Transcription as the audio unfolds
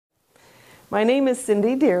My name is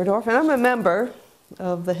Cindy Deardorf, and I'm a member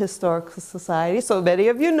of the Historical Society, so many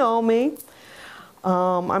of you know me.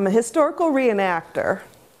 I'm a historical reenactor,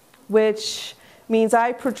 which means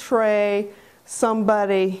I portray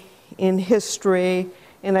somebody in history,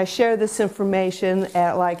 and I share this information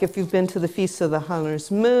at, like, if you've been to the Feast of the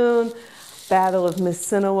Hunter's Moon, Battle of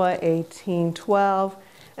Messinawa, 1812,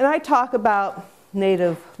 and I talk about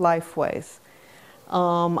Native lifeways.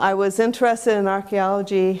 I was interested in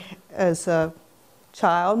archaeology as a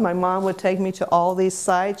child. My mom would take me to all these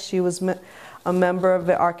sites. She was a member of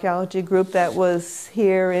the archaeology group that was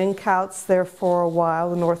here in Couts there for a while,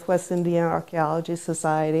 the Northwest Indiana Archaeology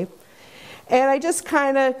Society. And I just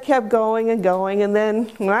kind of kept going and going. And then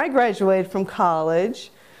when I graduated from college,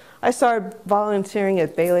 I started volunteering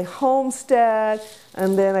at Bailey Homestead,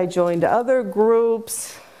 and then I joined other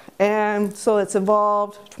groups. And so it's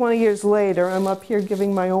evolved. 20 years later, I'm up here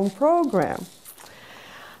giving my own program.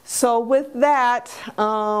 So with that,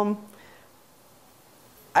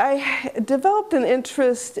 I developed an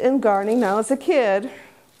interest in gardening now as a kid.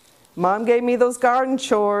 Mom gave me those garden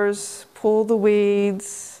chores, pull the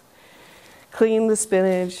weeds, clean the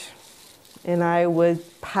spinach, and I would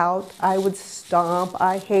pout, I would stomp.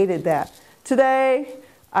 I hated that. Today,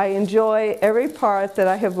 I enjoy every part that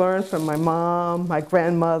I have learned from my mom, my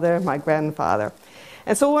grandmother, my grandfather.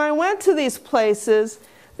 And so when I went to these places,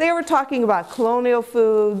 they were talking about colonial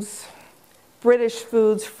foods, British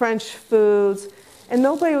foods, French foods, and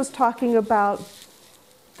nobody was talking about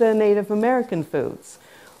the Native American foods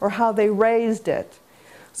or how they raised it.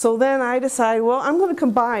 So then I decided, well, I'm going to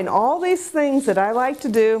combine all these things that I like to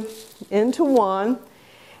do into one.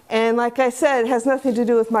 And like I said, it has nothing to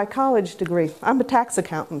do with my college degree. I'm a tax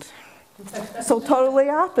accountant. So totally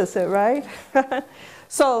opposite, right?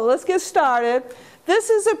 So let's get started. This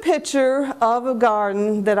is a picture of a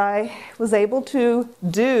garden that I was able to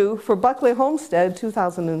do for Buckley Homestead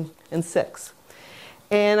 2006.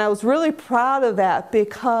 And I was really proud of that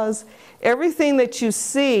because everything that you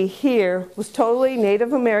see here was totally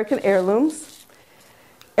Native American heirlooms.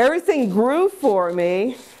 Everything grew for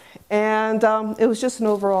me. And it was just an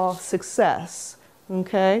overall success,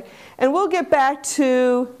 okay? And we'll get back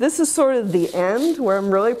to, this is sort of the end where I'm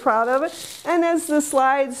really proud of it. And as the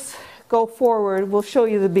slides go forward, we'll show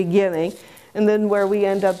you the beginning and then where we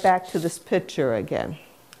end up back to this picture again.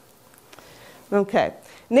 Okay,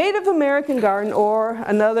 Native American garden, or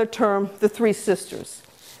another term, the Three Sisters.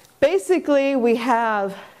 Basically, we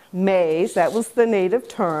have maize, that was the native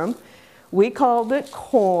term. We called it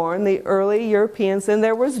corn, the early Europeans, and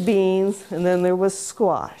there was beans, and then there was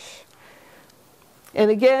squash. And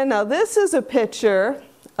again, now this is a picture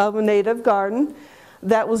of a native garden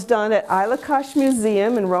that was done at Ilakosh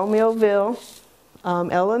Museum in Romeoville,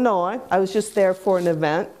 Illinois. I was just there for an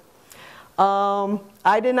event.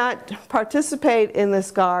 I did not participate in this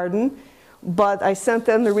garden, but I sent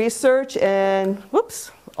them the research, and whoops,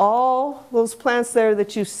 all those plants there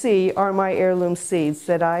that you see are my heirloom seeds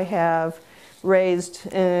that I have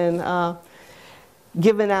raised and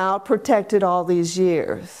given out, protected all these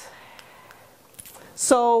years.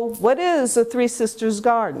 So what is a Three Sisters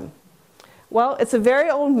garden? Well, it's a very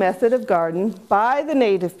old method of garden by the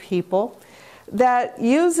native people that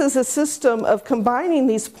uses a system of combining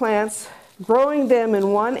these plants, growing them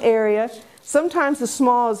in one area, sometimes as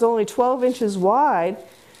small as only 12 inches wide,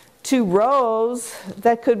 to rows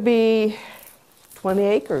that could be 20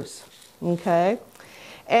 acres, okay?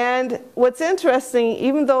 And what's interesting,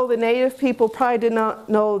 even though the native people probably did not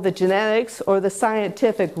know the genetics or the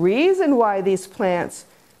scientific reason why these plants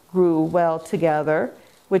grew well together,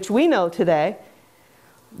 which we know today,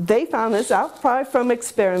 they found this out probably from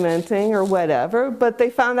experimenting or whatever, but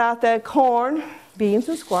they found out that corn, beans,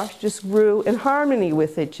 and squash just grew in harmony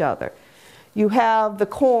with each other. You have the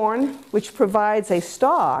corn, which provides a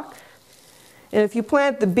stalk, and if you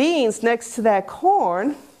plant the beans next to that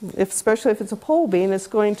corn, especially if it's a pole bean, it's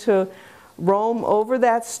going to roam over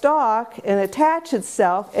that stalk and attach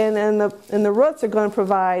itself, and then the roots are going to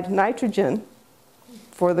provide nitrogen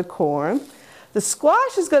for the corn. The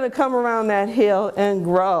squash is going to come around that hill and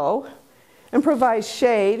grow and provide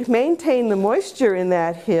shade, maintain the moisture in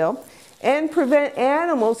that hill, and prevent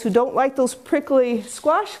animals who don't like those prickly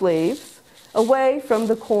squash leaves away from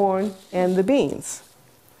the corn and the beans.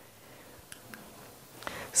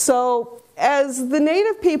 So, as the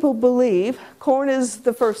native people believe, corn is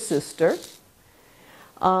the first sister.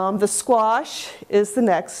 The squash is the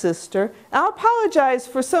next sister. I'll apologize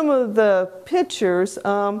for some of the pictures.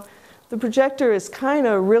 The projector is kind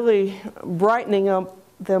of really brightening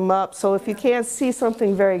them up, so if you can't see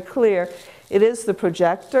something very clear, it is the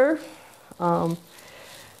projector.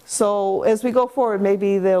 So as we go forward,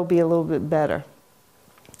 maybe they'll be a little bit better.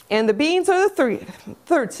 And the beans are the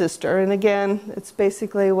third sister. And again, it's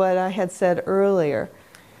basically what I had said earlier.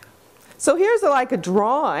 So here's like a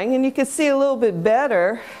drawing, and you can see a little bit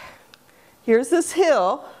better. Here's this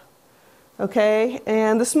hill, okay?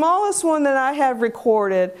 And the smallest one that I have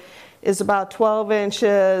recorded is about 12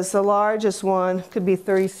 inches. The largest one could be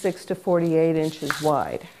 36 to 48 inches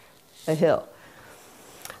wide, a hill.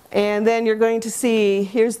 And then you're going to see,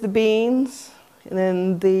 here's the beans, and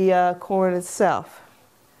then the corn itself.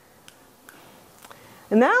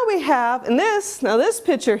 And now we have, now this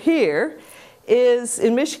picture here is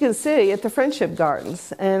in Michigan City at the Friendship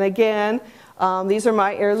Gardens. And again, these are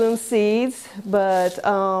my heirloom seeds, but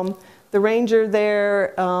the ranger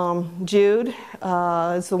there, Jude,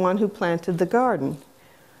 is the one who planted the garden.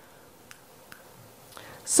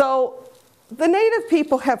 So the Native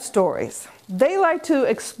people have stories. They like to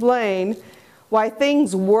explain why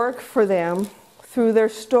things work for them through their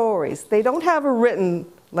stories. They don't have a written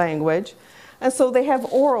language, and so they have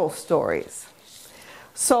oral stories.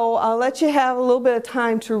 So I'll let you have a little bit of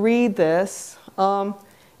time to read this.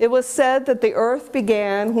 It was said that the earth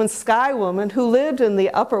began when Sky Woman, who lived in the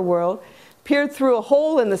upper world, peered through a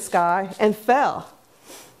hole in the sky and fell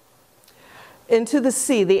into the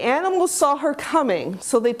sea. The animals saw her coming,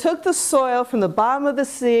 so they took the soil from the bottom of the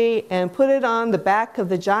sea and put it on the back of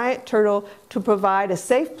the giant turtle to provide a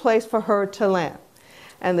safe place for her to land.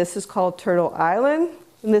 And this is called Turtle Island,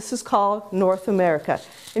 and this is called North America.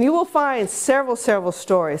 And you will find several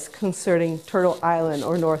stories concerning Turtle Island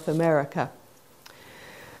or North America.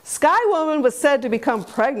 Sky Woman was said to become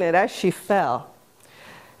pregnant as she fell.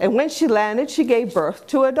 And when she landed, she gave birth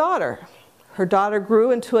to a daughter. Her daughter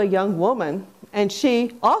grew into a young woman, and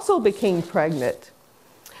she also became pregnant.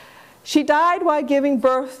 She died while giving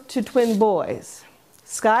birth to twin boys.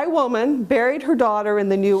 Sky Woman buried her daughter in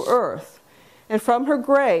the new earth, and from her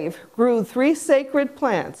grave grew 3 sacred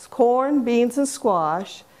plants, corn, beans, and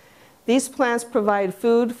squash. These plants provide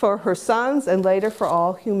food for her sons and later for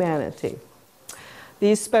all humanity.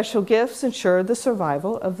 These special gifts ensured the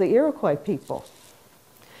survival of the Iroquois people.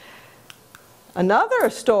 Another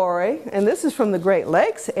story, and this is from the Great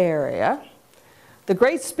Lakes area. The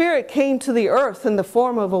Great Spirit came to the earth in the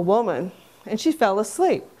form of a woman, and she fell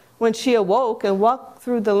asleep. When she awoke and walked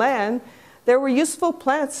through the land, there were useful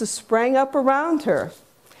plants that sprang up around her.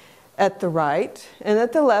 At the right and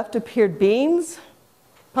at the left appeared beans,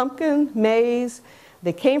 pumpkin, maize.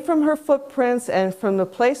 They came from her footprints, and from the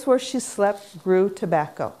place where she slept grew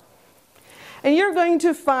tobacco. And you're going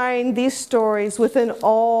to find these stories within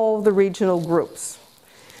all the regional groups.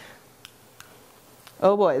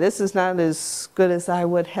 Oh boy, this is not as good as I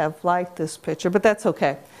would have liked this picture, but that's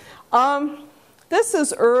okay. This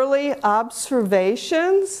is early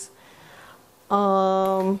observations.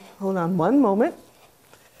 Hold on one moment.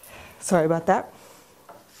 Sorry about that.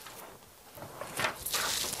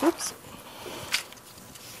 Oops.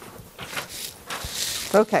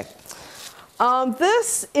 Okay.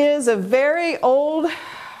 This is a very old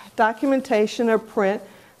documentation or print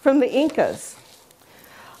from the Incas.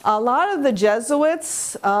 A lot of the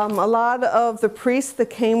Jesuits, a lot of the priests that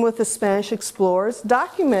came with the Spanish explorers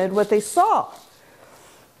documented what they saw.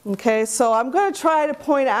 Okay, so I'm going to try to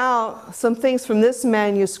point out some things from this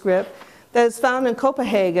manuscript that is found in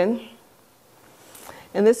Copenhagen.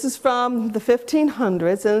 And this is from the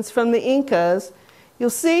 1500s, and it's from the Incas. You'll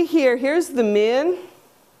see here, here's the men,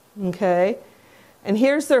 okay, and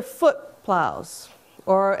here's their foot plows,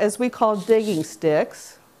 or as we call digging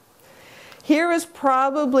sticks. Here is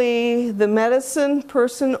probably the medicine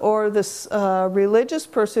person or this religious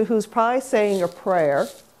person who's probably saying a prayer.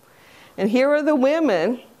 And here are the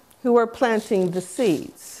women who are planting the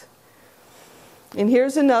seeds. And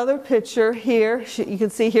here's another picture here. You can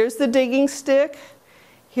see here's the digging stick.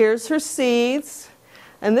 Here's her seeds.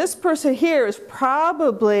 And this person here is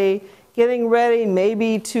probably getting ready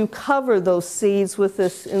maybe to cover those seeds with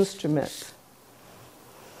this instrument.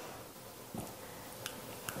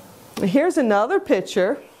 Here's another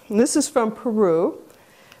picture, and this is from Peru.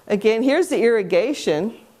 Again, here's the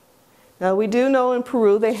irrigation. Now we do know in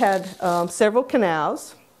Peru they had several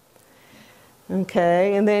canals.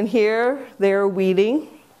 Okay, and then here they're weeding.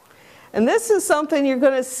 And this is something you're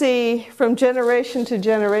going to see from generation to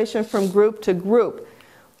generation, from group to group.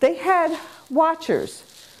 They had watchers,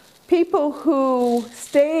 people who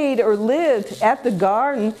stayed or lived at the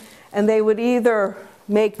garden, and they would either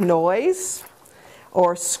make noise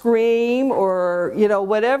or scream, or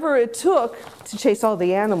whatever it took to chase all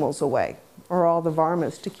the animals away, or all the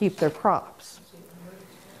varmints to keep their crops.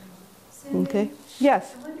 Cindy, okay.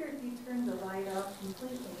 Yes. I wonder if you turned the light off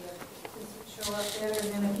completely, since it pull up better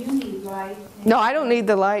than if you need light. No, I don't need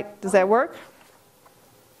the light. Does that work?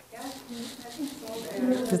 Yeah, I think so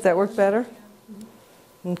better. Does that work better?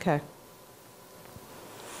 Okay.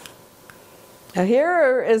 Now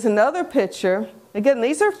here is another picture. Again,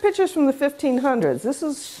 these are pictures from the 1500s.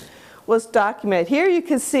 This was documented. Here you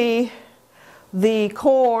can see the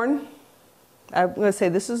corn. I'm going to say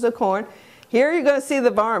this is the corn. Here you're going to see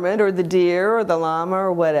the varmint or the deer or the llama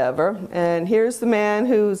or whatever. And here's the man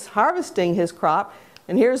who's harvesting his crop.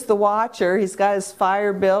 And here's the watcher. He's got his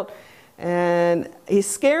fire built. And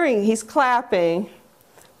he's clapping.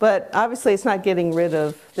 But obviously it's not getting rid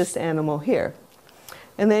of this animal here.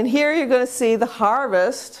 And then here you're going to see the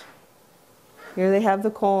harvest. Here they have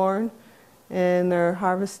the corn. And they're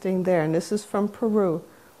harvesting there. And this is from Peru.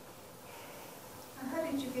 How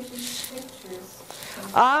did you get these pictures?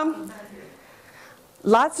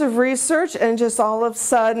 Lots of research, and just all of a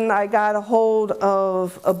sudden I got a hold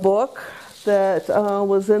of a book that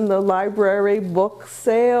was in the library book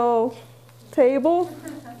sale table,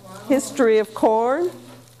 History of Corn,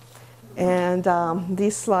 and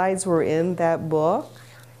these slides were in that book.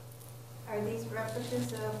 Are these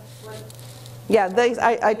replicas of what? Yeah,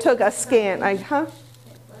 I took a scan. Did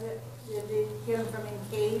they get them from in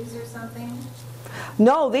caves or something?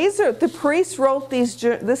 No, the priests wrote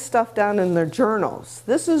this stuff down in their journals.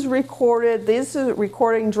 This is recorded, these are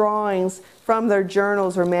recording drawings from their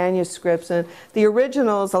journals or manuscripts, and the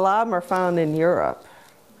originals, a lot of them are found in Europe.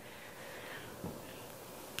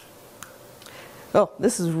 Oh,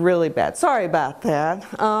 this is really bad. Sorry about that.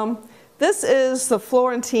 This is the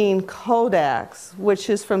Florentine Codex, which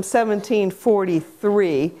is from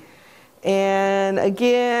 1743. And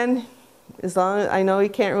again, as long as I know you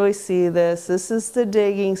can't really see this, this is the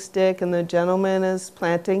digging stick, and the gentleman is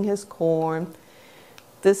planting his corn.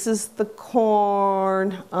 This is the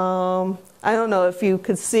corn. I don't know if you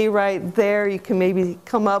could see right there. You can maybe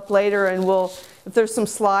come up later, and if there's some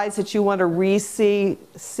slides that you want to re-see,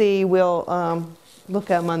 we'll look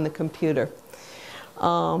at them on the computer.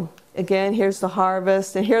 Again, here's the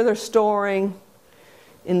harvest, and here they're storing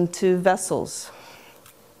into vessels.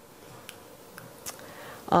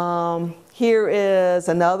 Here is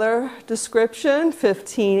another description,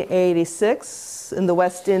 1586 in the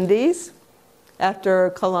West Indies, after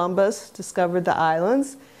Columbus discovered the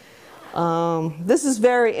islands. This is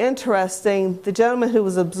very interesting. The gentleman who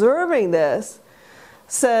was observing this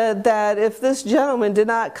said that if this gentleman did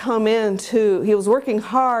not come in he was working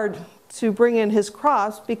hard to bring in his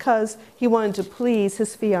crops because he wanted to please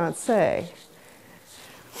his fiancée.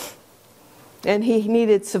 And he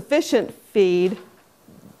needed sufficient feed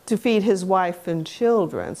to feed his wife and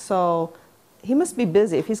children. So he must be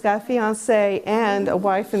busy if he's got a fiancé and a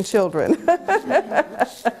wife and children.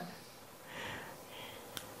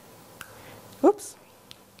 Oops.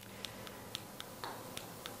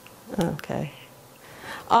 Okay.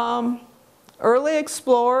 Early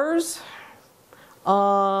explorers,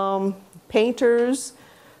 painters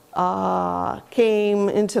came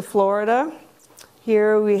into Florida.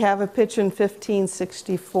 Here we have a picture in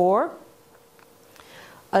 1564.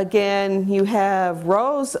 Again, you have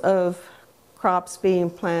rows of crops being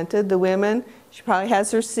planted. The women, she probably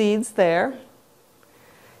has her seeds there.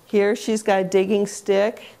 Here she's got a digging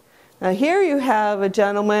stick. Now here you have a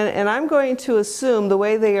gentleman, and I'm going to assume the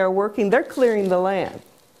way they are working, they're clearing the land.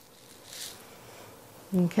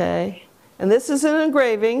 Okay, and this is an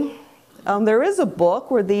engraving. There is a book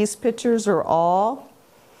where these pictures are all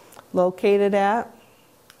located at.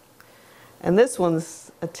 And this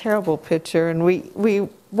one's a terrible picture, and we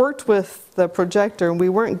worked with the projector and we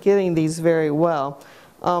weren't getting these very well.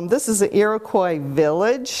 This is an Iroquois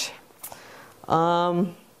village.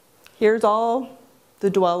 Here's all the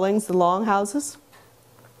dwellings, the longhouses.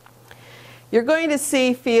 You're going to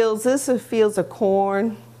see fields. This is fields of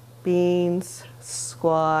corn, beans,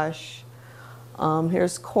 squash.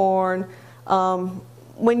 Here's corn.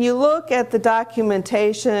 When you look at the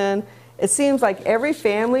documentation, it seems like every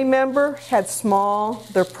family member had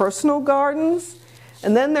their personal gardens,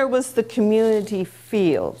 and then there was the community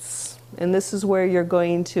fields. And this is where you're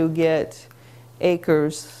going to get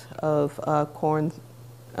acres of corn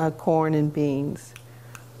and beans.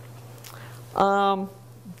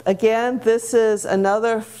 Again, this is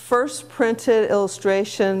another first printed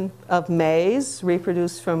illustration of maize,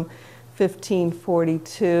 reproduced from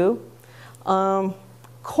 1542.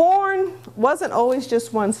 Corn wasn't always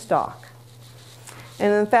just one stalk.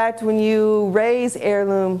 And in fact, when you raise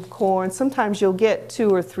heirloom corn, sometimes you'll get 2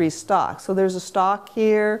 or 3 stalks. So there's a stalk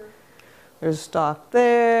here, there's a stalk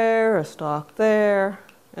there, a stalk there,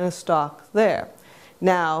 and a stalk there.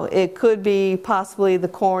 Now, it could be possibly the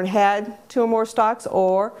corn had 2 or more stalks,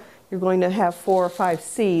 or you're going to have 4 or 5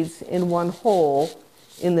 seeds in one hole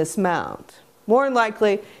in this mound. More than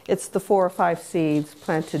likely, it's the 4 or 5 seeds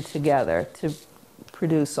planted together to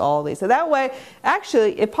produce all these. So that way,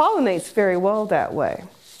 actually, it pollinates very well that way.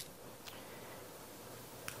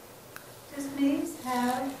 Does maize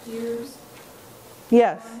have ears?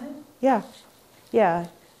 Yes. On it? Yeah. Yeah.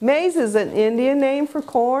 Maize is an Indian name for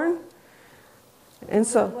corn. And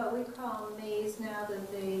so What we call maize now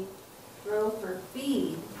that they grow for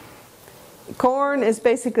feed. corn is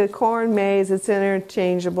basically corn, maize. It's an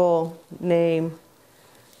interchangeable name.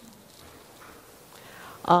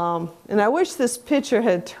 And I wish this picture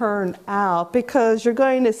had turned out, because you're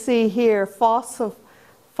going to see here fossil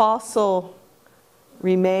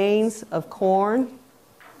remains of corn.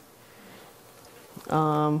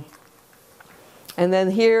 And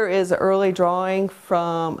then here is an early drawing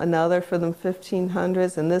from another from the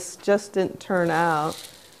 1500s, and this just didn't turn out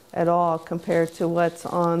at all compared to what's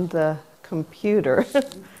on the computer.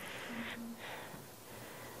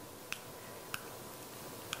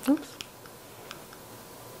 Oops.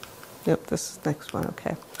 Yep, this is the next one,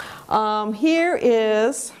 okay. Here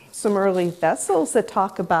is some early vessels that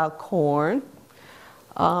talk about corn.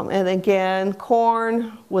 And again,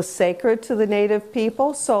 corn was sacred to the native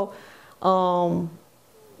people, so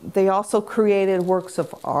they also created works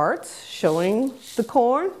of art showing the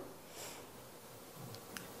corn.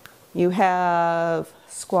 You have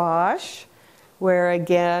squash, where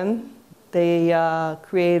again, they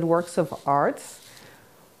created works of art.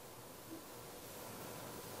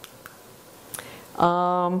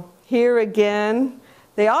 Here again,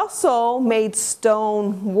 they also made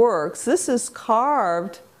stone works. This is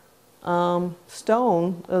carved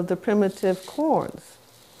stone of the primitive corns.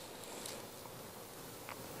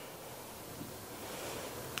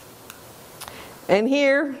 And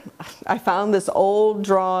here, I found this old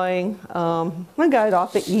drawing. I got it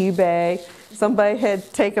off of eBay. Somebody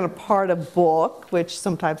had taken apart a book, which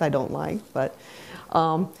sometimes I don't like, but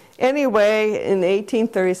anyway, in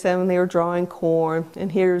 1837, they were drawing corn,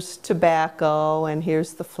 and here's tobacco, and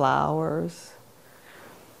here's the flowers.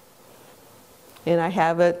 And I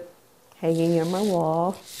have it hanging in my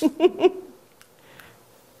wall.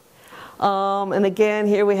 And again,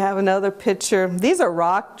 here we have another picture. These are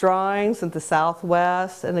rock drawings of the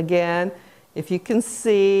Southwest, and again, if you can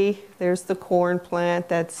see, there's the corn plant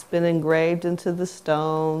that's been engraved into the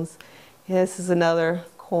stones. This is another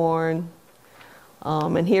corn.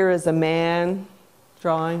 And here is a man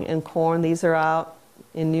drawing in corn. These are out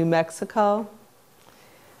in New Mexico.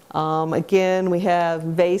 Again, we have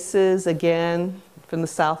vases, again, from the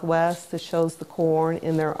Southwest that shows the corn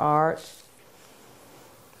in their art.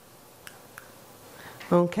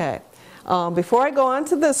 Okay. Before I go on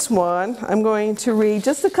to this one, I'm going to read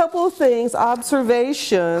just a couple of things,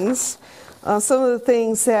 observations, some of the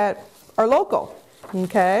things that are local.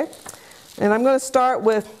 Okay? And I'm going to start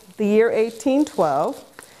with the year 1812.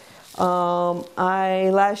 I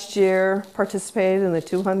last year participated in the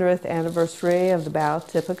 200th anniversary of the Battle of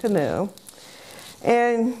Tippecanoe,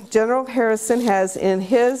 and General Harrison has in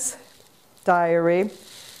his diary,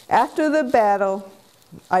 after the battle,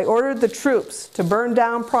 I ordered the troops to burn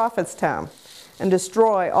down Prophetstown and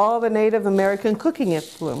destroy all the Native American cooking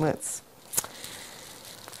implements.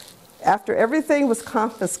 After everything was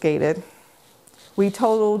confiscated, we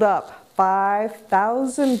totaled up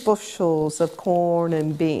 5,000 bushels of corn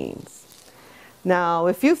and beans. Now,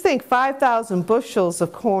 if you think 5,000 bushels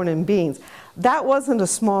of corn and beans, that wasn't a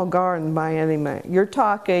small garden by any means. You're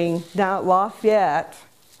talking down at Lafayette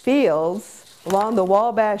fields along the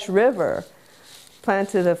Wabash River,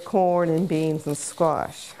 planted of corn and beans and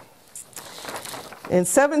squash. In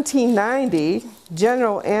 1790,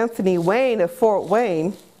 General Anthony Wayne of Fort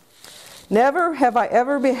Wayne, never have I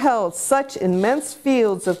ever beheld such immense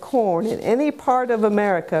fields of corn in any part of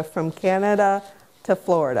America from Canada to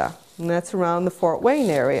Florida. And that's around the Fort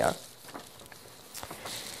Wayne area.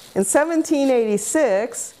 In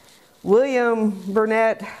 1786, William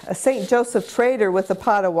Burnett, a St. Joseph trader with the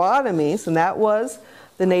Potawatomis, and that was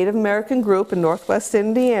the Native American group in northwest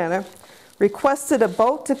Indiana, requested a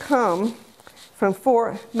boat to come from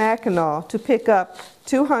Fort Mackinac to pick up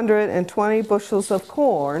 220 bushels of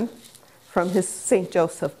corn from his St.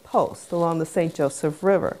 Joseph post along the St. Joseph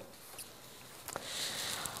River.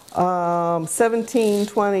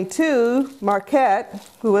 1722, Marquette,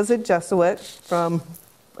 who was a Jesuit from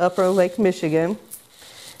Upper Lake Michigan,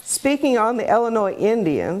 speaking on the Illinois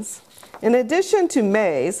Indians, in addition to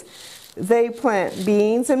maize, they plant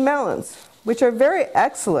beans and melons, which are very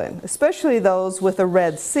excellent, especially those with a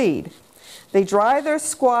red seed. They dry their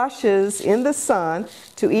squashes in the sun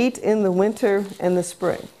to eat in the winter and the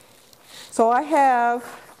spring. So I have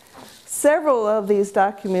several of these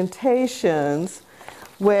documentations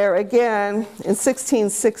where, again, in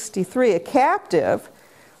 1663, a captive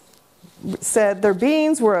said their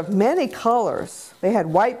beans were of many colors. They had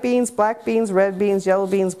white beans, black beans, red beans, yellow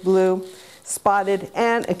beans, blue, spotted,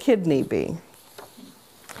 and a kidney bean.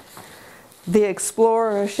 The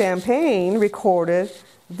explorer Champagne recorded,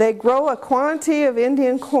 they grow a quantity of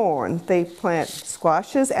Indian corn. They plant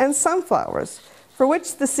squashes and sunflowers, for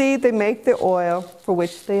which the seed they make the oil, for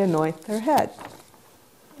which they anoint their head.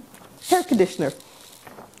 Hair conditioner.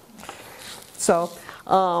 So,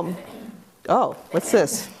 oh, what's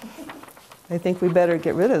this? I think we better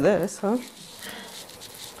get rid of this, huh?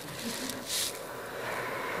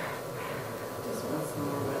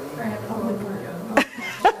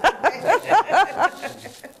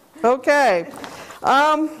 Okay.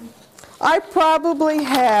 I probably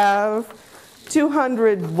have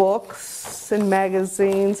 200 books and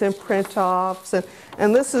magazines and print-offs,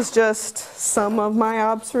 and this is just some of my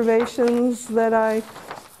observations that I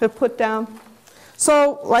have put down.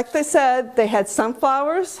 So, like they said, they had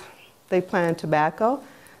sunflowers, they planted tobacco,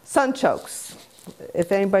 sunchokes.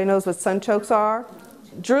 If anybody knows what sunchokes are,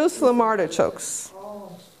 Jerusalem artichokes.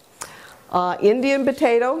 Indian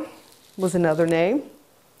potato was another name.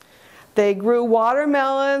 They grew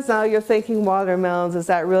watermelons. Now you're thinking watermelons, is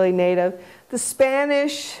that really native? The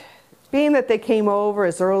Spanish, being that they came over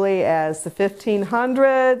as early as the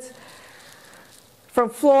 1500s, from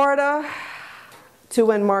Florida to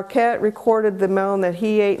when Marquette recorded the melon that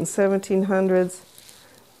he ate in 1700s,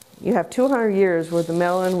 you have 200 years where the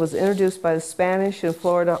melon was introduced by the Spanish in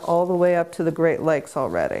Florida all the way up to the Great Lakes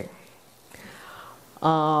already.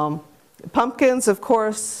 Pumpkins, of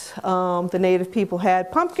course, the native people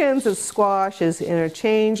had pumpkins and squash is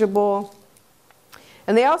interchangeable.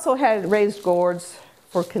 And they also had raised gourds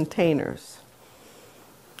for containers.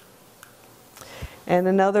 And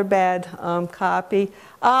another bad copy.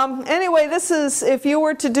 Anyway, this is, if you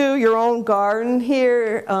were to do your own garden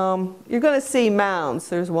here, you're going to see mounds.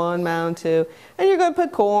 There's one mound, two. And you're going to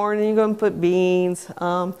put corn, and you're going to put beans.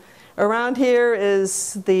 Around here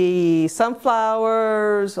is the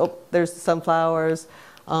sunflowers. Oh, there's the sunflowers.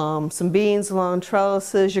 Some beans along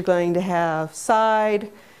trellises. You're going to have side.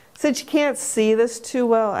 Since you can't see this too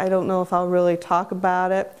well, I don't know if I'll really talk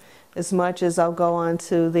about it as much as I'll go on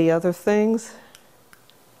to the other things.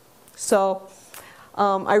 So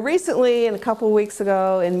I recently, a couple of weeks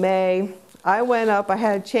ago in May, I went up, I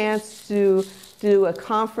had a chance to do a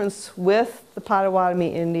conference with the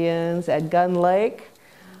Potawatomi Indians at Gun Lake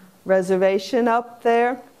Reservation up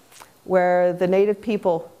there, where the native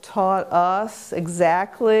people taught us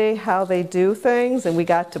exactly how they do things, and we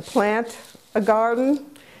got to plant a garden.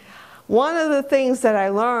 One of the things that I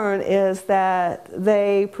learned is that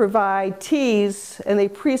they provide teas and they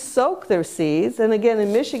pre-soak their seeds. And again,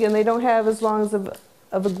 in Michigan, they don't have as long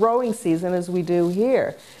of a growing season as we do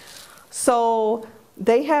here. So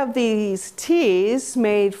they have these teas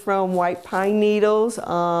made from white pine needles,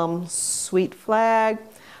 sweet flag,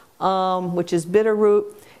 which is bitter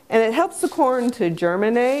root, and it helps the corn to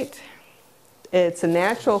germinate. It's a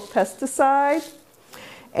natural pesticide.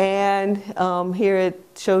 And here it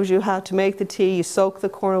shows you how to make the tea. You soak the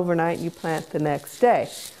corn overnight and you plant the next day.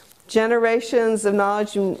 Generations of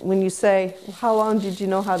knowledge. When you say, well, how long did you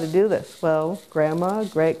know how to do this? Well, grandma,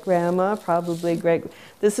 great-grandma, probably great.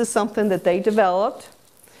 This is something that they developed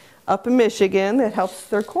up in Michigan that helps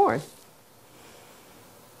their corn.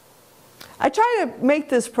 I try to make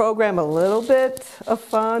this program a little bit of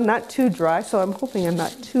fun, not too dry, so I'm hoping I'm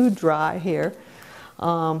not too dry here.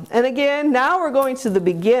 And again, now we're going to the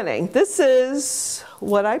beginning. This is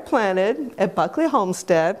what I planted at Buckley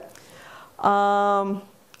Homestead.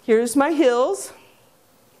 Here's my hills,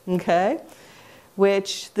 okay,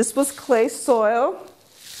 which this was clay soil.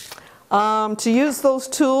 To use those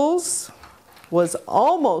tools was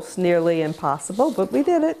almost nearly impossible, but we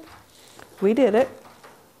did it. We did it.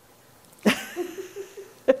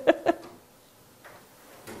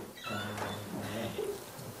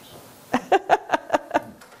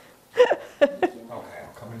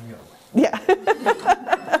 Yeah.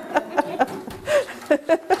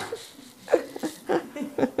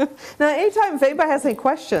 Now, anytime if anybody has any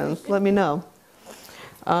questions, let me know.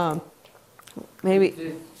 Maybe.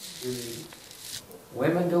 Do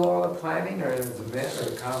women do all the planting, or is the men, or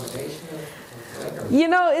a combination of? You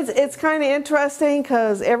know, it's kind of interesting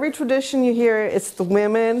because every tradition you hear, it's the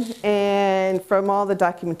women, and from all the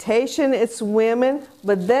documentation, it's women.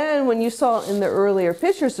 But then when you saw in the earlier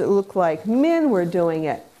pictures, it looked like men were doing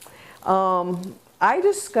it. I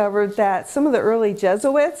discovered that some of the early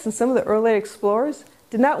Jesuits and some of the early explorers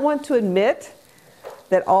did not want to admit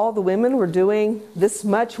that all the women were doing this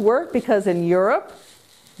much work, because in Europe,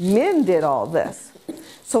 men did all this.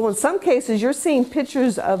 So in some cases, you're seeing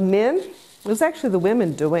pictures of men. It was actually the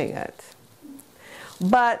women doing it.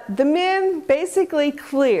 But the men basically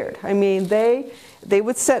cleared. I mean, they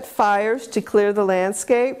would set fires to clear the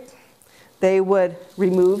landscape. They would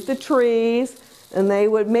remove the trees, and they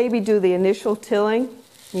would maybe do the initial tilling,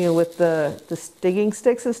 you know, with the digging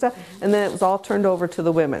sticks and stuff, and then it was all turned over to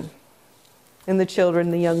the women and the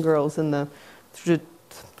children, the young girls, and the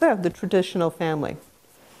traditional family.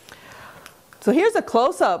 So here's a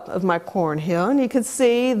close-up of my corn hill, and you can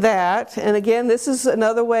see that, and again, this is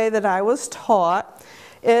another way that I was taught,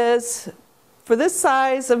 is for this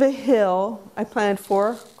size of a hill, I planted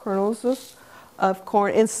 4 kernels of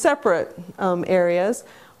corn in separate areas,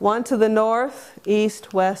 one to the north,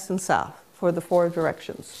 east, west, and south for the 4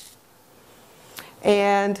 directions.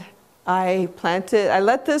 And I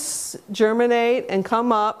let this germinate and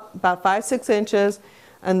come up about 5-6 inches,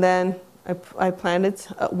 and then I planted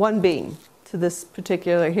 1 bean to this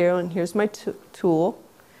particular hill, and here's my tool,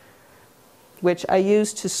 which I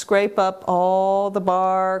use to scrape up all the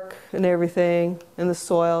bark and everything in the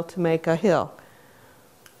soil to make a hill.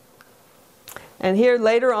 And here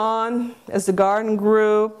later on, as the garden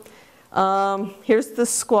grew, here's the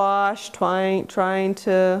squash trying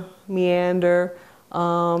to meander.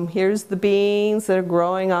 Here's the beans that are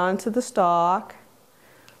growing onto the stalk.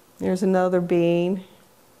 There's another bean.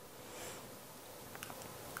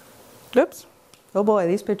 Oops. Oh boy,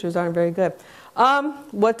 these pictures aren't very good.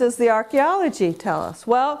 What does the archaeology tell us?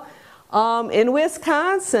 Well, in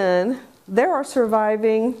Wisconsin, there are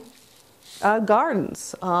surviving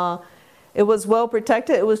gardens. It was well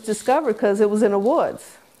protected. It was discovered because it was in the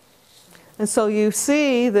woods. And so you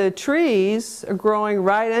see the trees are growing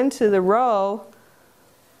right into the row.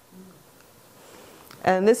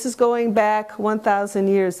 And this is going back 1,000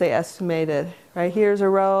 years, they estimated. Right, here's a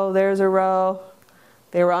row, there's a row.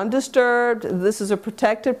 They were undisturbed. This is a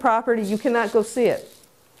protected property. You cannot go see it.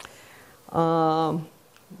 Because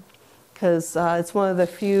it's one of the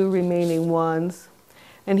few remaining ones.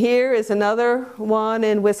 And here is another one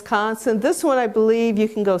in Wisconsin. This one I believe you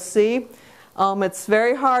can go see. It's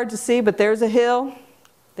very hard to see, but there's a hill.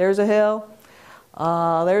 There's a hill.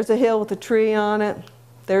 There's a hill with a tree on it.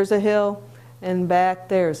 There's a hill. And back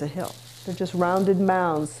there's a hill. They're just rounded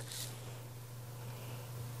mounds.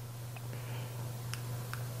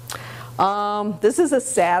 This is a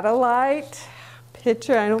satellite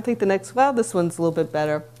picture. I don't think the next, well, this one's a little bit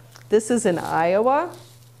better. This is in Iowa.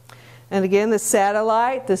 And again, the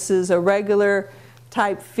satellite, this is a regular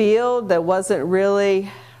type field that wasn't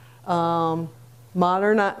really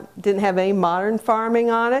modern, didn't have any modern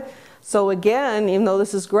farming on it. So again, even though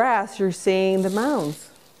this is grass, you're seeing the mounds,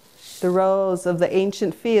 the rows of the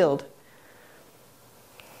ancient field.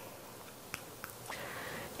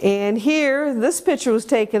 And here, this picture was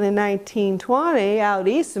taken in 1920 out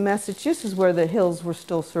east in Massachusetts, where the hills were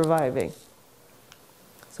still surviving.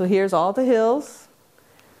 So here's all the hills.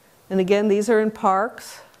 And again, these are in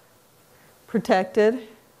parks, protected.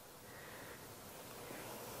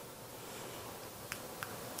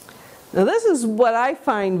 Now this is what I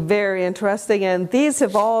find very interesting, and these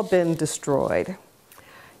have all been destroyed.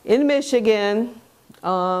 In Michigan,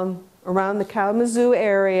 around the Kalamazoo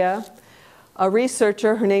area, a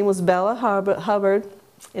researcher, her name was Bella Hubbard,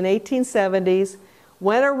 in 1870s,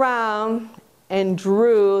 went around and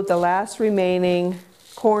drew the last remaining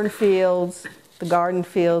cornfields, the garden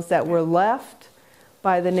fields that were left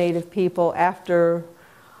by the native people after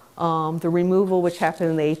the removal, which happened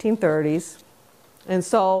in the 1830s. And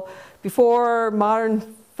so before modern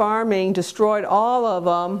farming destroyed all of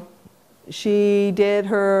them, she did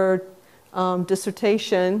her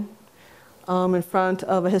dissertation in front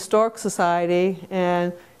of a historic society,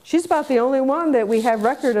 and she's about the only one that we have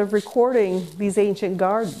record of recording these ancient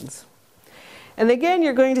gardens. And again,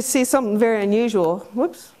 you're going to see something very unusual.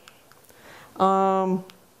 Whoops.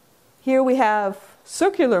 Here we have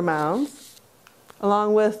circular mounds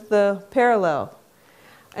along with the parallel.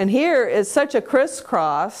 And here is such a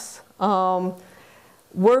crisscross.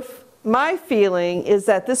 My feeling is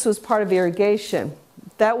that this was part of irrigation.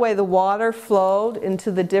 That way the water flowed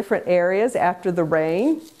into the different areas after the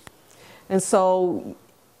rain. And so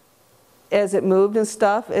as it moved and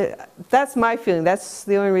stuff, that's my feeling. That's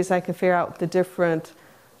the only reason I can figure out the different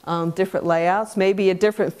layouts. Maybe a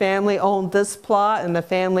different family owned this plot and the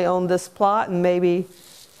family owned this plot, and maybe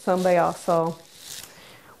somebody also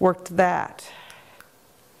worked that.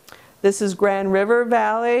 This is Grand River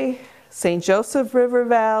Valley, St. Joseph River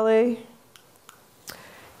Valley.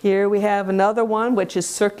 Here we have another one which is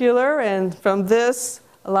circular, and from this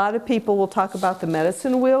A lot of people will talk about the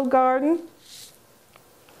medicine wheel garden.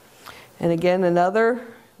 And again, another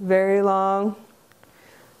very long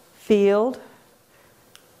field.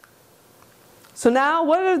 So now,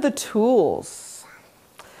 what are the tools?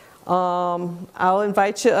 I'll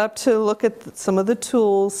invite you up to look at some of the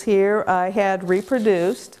tools here I had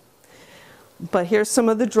reproduced. But here's some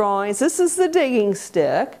of the drawings. This is the digging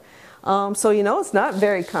stick. So you know it's not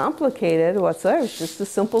very complicated whatsoever. It's just a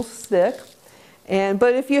simple stick.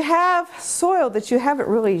 But if you have soil that you haven't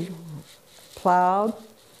really plowed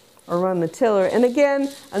or run the tiller, and again,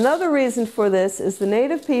 another reason for this is the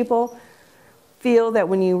native people feel that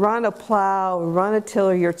when you run a plow or run a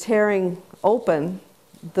tiller, you're tearing open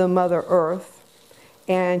the Mother Earth,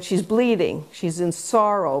 and she's bleeding. She's in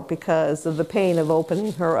sorrow because of the pain of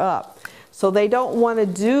opening her up. So they don't want to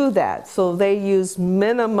do that. So they use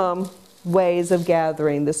minimum ways of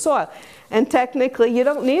gathering the soil. And technically, you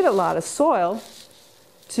don't need a lot of soil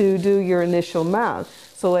to do your initial mound.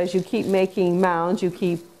 So as you keep making mounds, you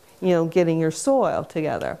keep, getting your soil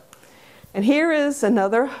together. And here is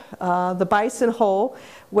another, the bison hole,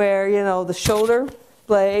 where, the shoulder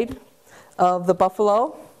blade of the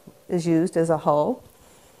buffalo is used as a hoe.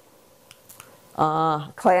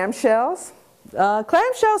 Clamshells.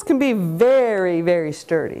 Clamshells can be very, very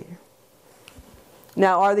sturdy.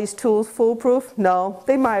 Now, are these tools foolproof? No,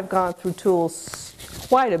 they might have gone through tools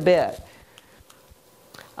quite a bit.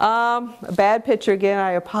 A bad picture again,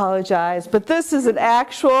 I apologize, but this is an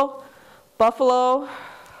actual buffalo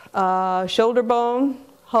shoulder bone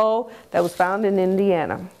hoe that was found in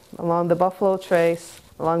Indiana, along the Buffalo Trace,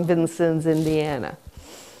 along Vincennes, Indiana.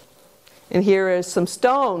 And here is some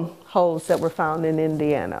stone hoes that were found in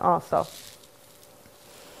Indiana also.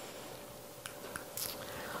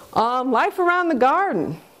 Life around the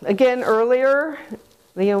garden. Again, earlier,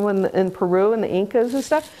 when in Peru and the Incas and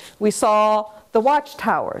stuff, we saw the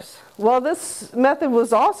watchtowers. Well, this method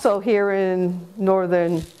was also here in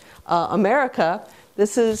northern America.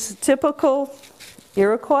 This is typical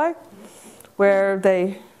Iroquois, where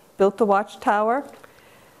they built the watchtower.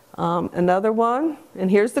 Another one, and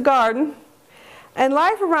here's the garden. And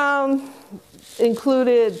life around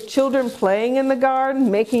included children playing in the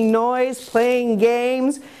garden, making noise, playing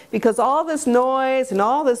games, because all this noise and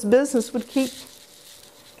all this business would keep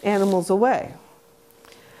animals away.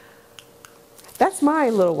 That's my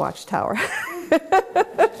little watchtower.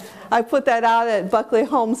 I put that out at Buckley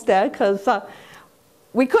Homestead because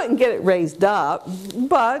we couldn't get it raised up,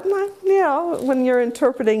 but when you're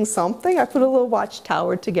interpreting something, I put a little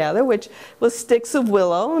watchtower together, which was sticks of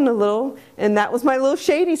willow and that was my little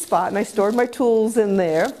shady spot, and I stored my tools in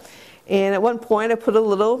there. And at one point, I put a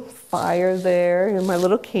little fire there in my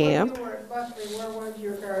little camp. When you were at Buckley, where was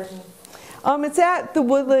your garden? It's at the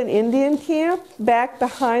Woodland Indian Camp, back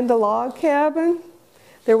behind the log cabin.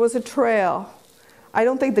 There was a trail. I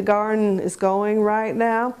don't think the garden is going right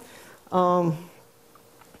now.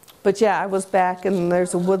 But yeah, I was back, and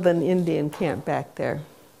there's a Woodland Indian Camp back there.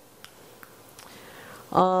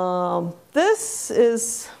 This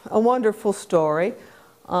is a wonderful story.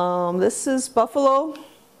 This is Buffalo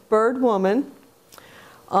Bird Woman.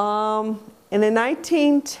 And in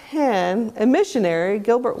 1910, a missionary,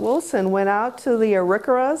 Gilbert Wilson, went out to the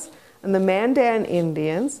Arikaras and the Mandan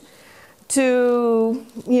Indians to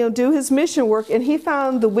do his mission work, and he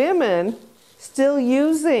found the women still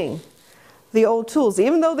using the old tools.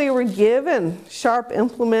 Even though they were given sharp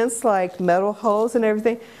implements like metal hoes and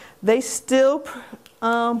everything, they still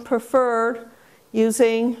preferred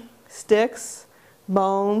using sticks,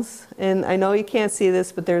 bones, and I know you can't see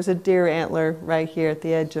this, but there's a deer antler right here at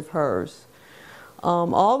the edge of hers.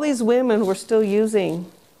 All these women were still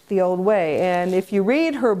using the old way, and if you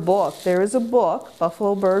read her book, there is a book,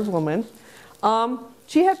 Buffalo Bird Woman,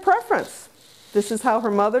 she had preference. This is how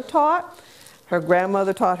her mother taught, her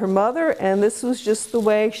grandmother taught her mother, and this was just the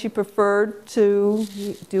way she preferred to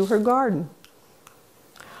do her garden.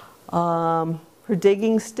 Her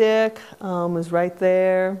digging stick was right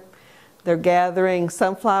there. They're gathering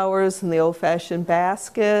sunflowers in the old-fashioned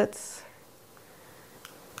baskets.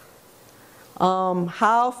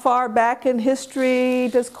 How far back in history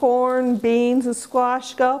does corn, beans, and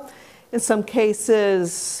squash go? In some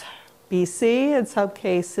cases BC, in some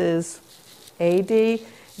cases AD,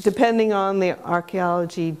 depending on the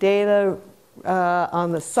archaeology data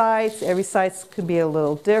on the sites. Every site could be a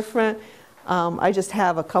little different. I just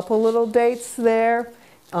have a couple little dates there.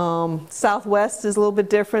 Southwest is a little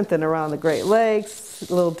bit different than around the Great Lakes,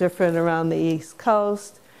 a little different around the East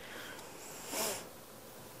Coast.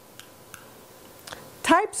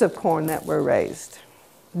 Types of corn that were raised.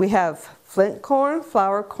 We have flint corn,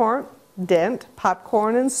 flour corn, dent,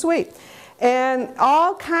 popcorn, and sweet. and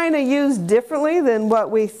all kind of used differently than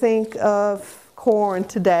what we think of corn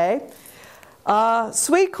today.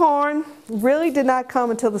 Sweet corn really did not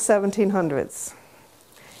come until the 1700s.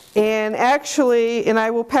 And actually, and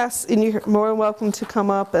I will pass, and you're more than welcome to come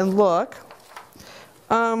up and look.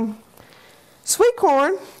 Sweet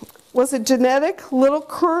corn was a genetic little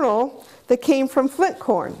kernel that came from flint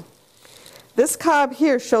corn. This cob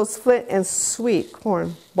here shows flint and sweet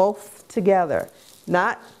corn both together,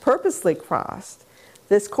 not purposely crossed.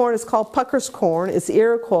 This corn is called Pucker's corn. It's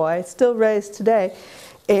Iroquois, still raised today.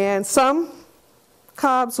 And some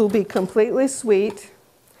cobs will be completely sweet,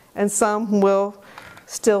 and some will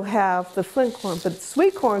still have the flint corn. But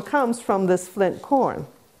sweet corn comes from this flint corn.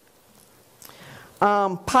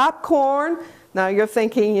 Popcorn. Now you're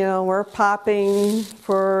thinking, we're popping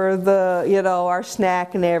for the, our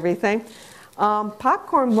snack and everything.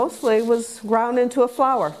 Popcorn mostly was ground into a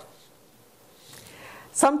flour.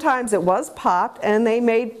 Sometimes it was popped and they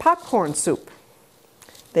made popcorn soup.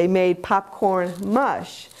 They made popcorn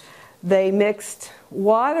mush. They mixed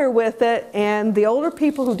water with it, and the older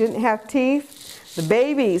people who didn't have teeth, the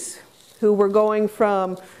babies who were going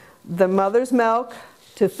from the mother's milk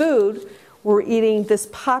to food, were eating this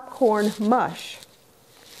popcorn mush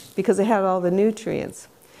because it had all the nutrients.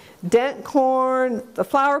 Dent corn, the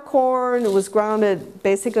flour corn, it was grounded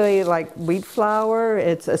basically like wheat flour.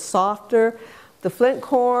 It's a softer. The flint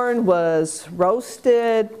corn was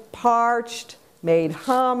roasted, parched, made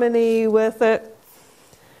hominy with it.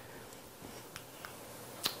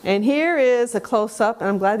 And here is a close-up, and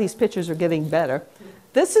I'm glad these pictures are getting better.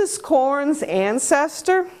 This is corn's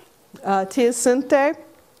ancestor, teosinte.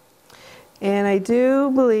 And I do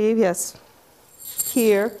believe, yes,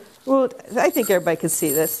 here, well, I think everybody can see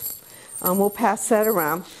this. We'll pass that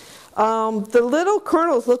around. The little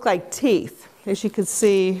kernels look like teeth, as you can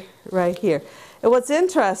see right here. And what's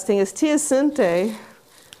interesting is teosinte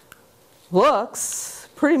looks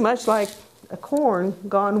pretty much like a corn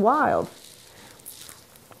gone wild.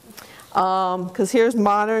 Because here's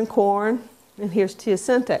modern corn, and here's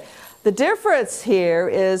teosinte. The difference here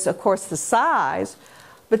is, of course, the size.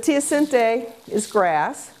 But teosinte is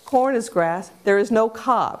grass, corn is grass, there is no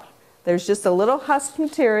cob. There's just a little husk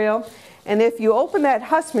material, and if you open that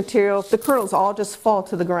husk material, the kernels all just fall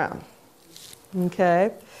to the ground.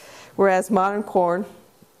 Okay? Whereas modern corn,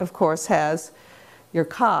 of course, has your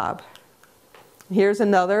cob. Here's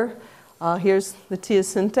another, here's the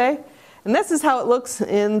teosinte, and this is how it looks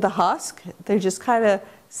in the husk. They just kind of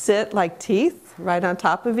sit like teeth right on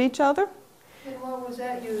top of each other. And what was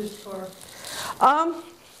that used for?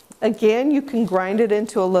 Again, you can grind it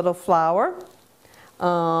into a little flour.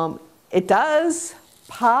 It does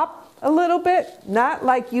pop a little bit, not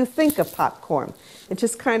like you think of popcorn. It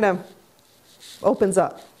just kind of opens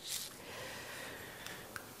up.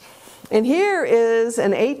 And here is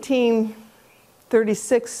an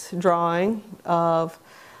 1836 drawing of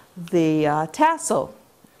the tassel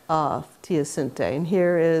of teosinte. And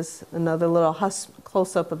here is another little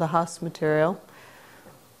close-up of the husk material.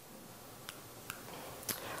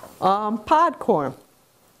 Pod corn,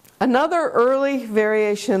 another early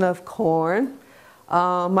variation of corn.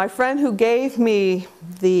 My friend who gave me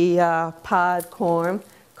the pod corn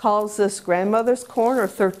calls this grandmother's corn or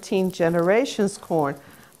 13 generations corn.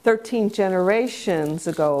 13 generations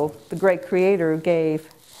ago, the great creator gave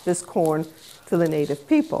this corn to the native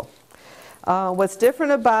people. What's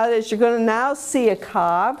different about it is you're going to now see a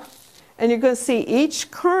cob, and you're going to see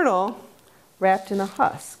each kernel wrapped in a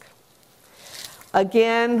husk.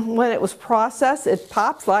 Again, when it was processed, it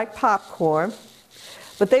pops like popcorn,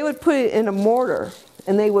 but they would put it in a mortar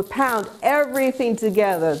and they would pound everything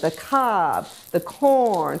together, the cob, the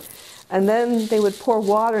corn, and then they would pour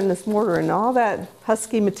water in this mortar and all that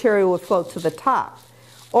husky material would float to the top.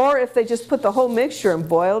 Or if they just put the whole mixture and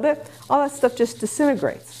boiled it, all that stuff just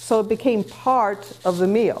disintegrates. So it became part of the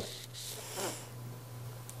meal.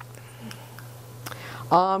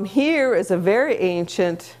 Here is a very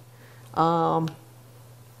ancient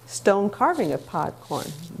stone carving of pod corn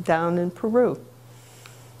down in Peru.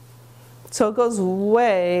 So it goes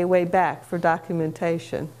way, way back for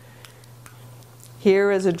documentation.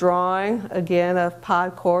 Here is a drawing, again, of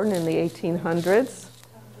pod corn in the 1800s.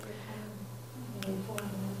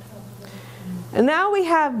 And now we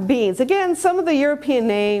have beans. Again, some of the European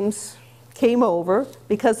names came over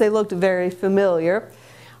because they looked very familiar.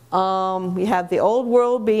 We have the old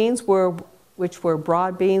world beans, which were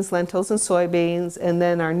broad beans, lentils, and soybeans, and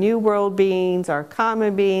then our new world beans, our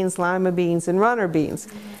common beans, lima beans, and runner beans.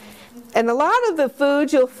 And a lot of the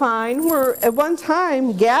foods you'll find were at one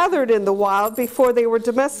time gathered in the wild before they were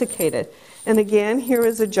domesticated. And again, here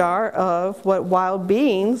is a jar of what wild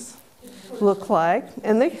beans look like.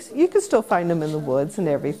 And you can still find them in the woods and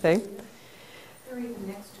everything. They're even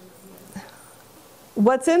next to it.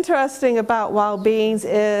 What's interesting about wild beans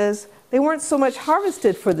is they weren't so much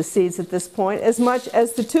harvested for the seeds at this point as much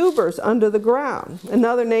as the tubers under the ground.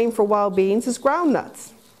 Another name for wild beans is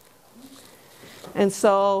groundnuts. And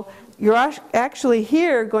so you're actually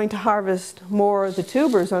here going to harvest more of the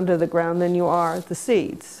tubers under the ground than you are the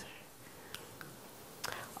seeds.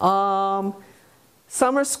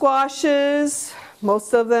 Summer squashes,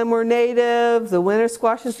 most of them were native. The winter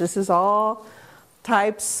squashes, this is all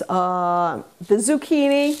types. The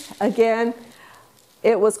zucchini, again,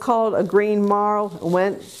 it was called a green marl. It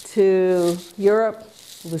went to Europe.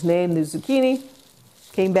 It was named the zucchini.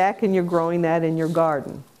 Came back and you're growing that in your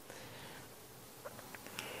garden.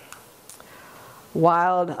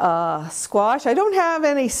 Wild squash. I don't have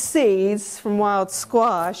any seeds from wild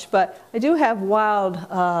squash, but I do have wild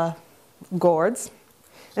gourds.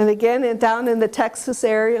 And again, down in the Texas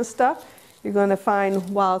area and stuff, you're going to find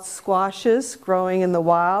wild squashes growing in the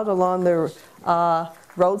wild along the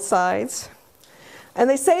roadsides. And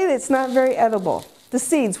they say that it's not very edible. The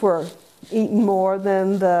seeds were eaten more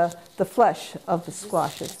than the flesh of the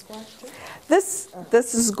squashes. This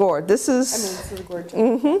is gourd. This is the gourd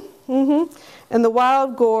too. And the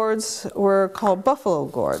wild gourds were called buffalo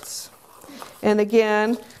gourds. And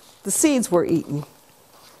again, the seeds were eaten.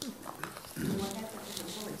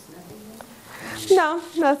 No,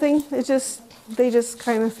 nothing. They just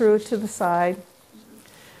kind of threw it to the side.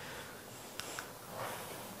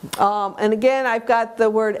 And again, I've got the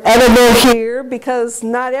word edible here because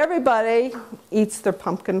not everybody eats their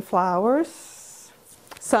pumpkin flowers.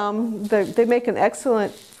 Some, they make an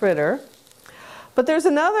excellent fritter. But there's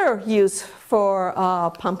another use for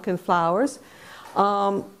pumpkin flowers.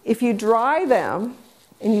 If you dry them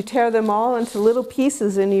and you tear them all into little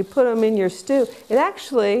pieces and you put them in your stew, it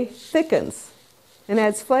actually thickens and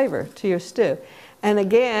adds flavor to your stew. And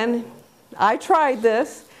again, I tried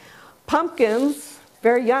this. Pumpkins,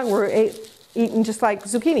 very young, were eaten just like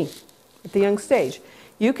zucchini at the young stage.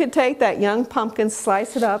 You could take that young pumpkin,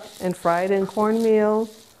 slice it up, and fry it in cornmeal,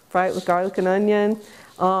 fry it with garlic and onion.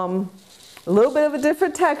 A little bit of a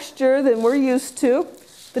different texture than we're used to.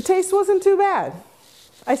 The taste wasn't too bad.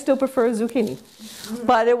 I still prefer zucchini.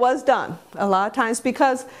 But it was done a lot of times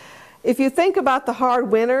because if you think about the hard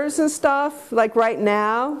winters and stuff, like right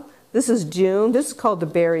now, this is June, this is called the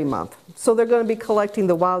berry month. So they're going to be collecting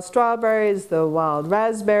the wild strawberries, the wild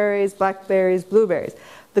raspberries, blackberries, blueberries.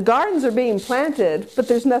 The gardens are being planted, but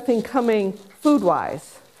there's nothing coming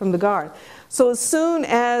food-wise from the garden. So as soon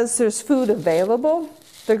as there's food available,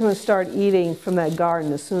 they're going to start eating from that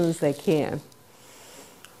garden as soon as they can.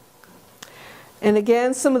 And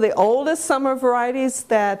again, some of the oldest summer varieties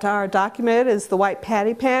that are documented is the white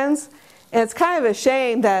patty pans. And it's kind of a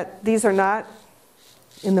shame that these are not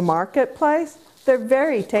in the marketplace. They're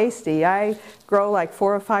very tasty. I grow like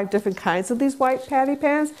 4 or 5 different kinds of these white patty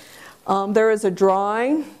pans. There is a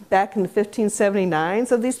drawing back in the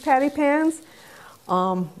 1579s of these patty pans.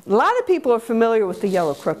 A lot of people are familiar with the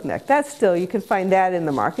yellow crookneck. That's still, you can find that in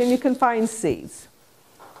the market, and you can find seeds.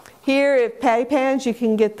 Here at patty pans, you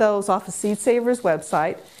can get those off of Seed Saver's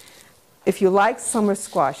website. If you like summer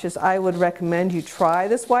squashes, I would recommend you try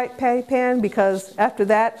this white patty pan because after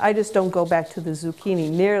that, I just don't go back to the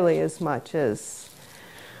zucchini nearly as much as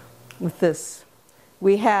with this.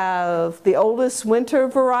 We have the oldest winter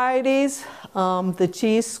varieties, the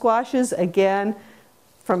cheese squashes, again,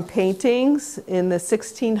 from paintings in the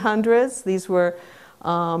 1600s. These were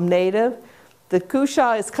native. The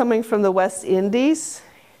cushaw is coming from the West Indies.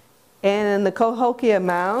 And in the Cahokia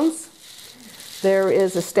Mounds, there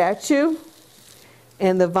is a statue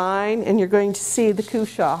and the vine, and you're going to see the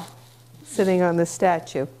cushaw sitting on the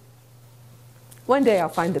statue. One day I'll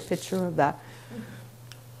find a picture of that.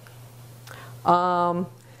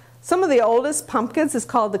 Some of the oldest pumpkins is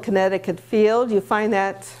called the Connecticut Field. You find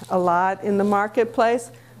that a lot in the marketplace.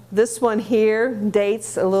 This one here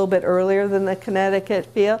dates a little bit earlier than the Connecticut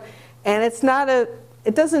Field, and it's not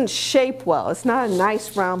it doesn't shape well. It's not a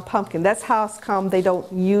nice round pumpkin. That's how come they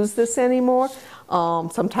don't use this anymore.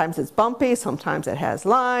 Sometimes it's bumpy, sometimes it has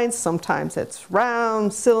lines, sometimes it's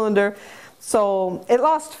round, cylinder. So it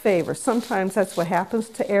lost favor. Sometimes that's what happens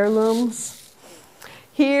to heirlooms.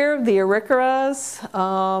 Here, the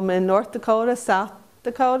Auriceras in North Dakota, South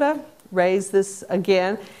Dakota, raise this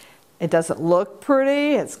again. It doesn't look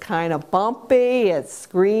pretty, it's kind of bumpy, it's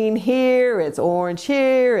green here, it's orange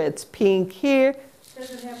here, it's pink here. Does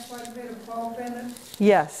it have quite a bit of pulp in it?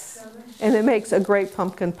 Yes, and it makes a great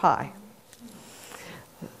pumpkin pie.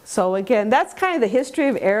 So again, that's kind of the history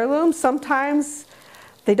of heirlooms. Sometimes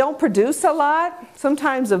They don't produce a lot.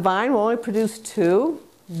 Sometimes a vine will only produce 2.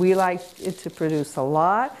 We like it to produce a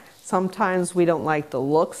lot. Sometimes we don't like the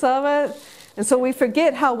looks of it. And so we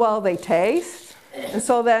forget how well they taste. And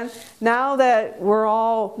so then, now that we're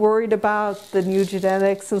all worried about the new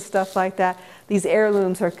genetics and stuff like that, these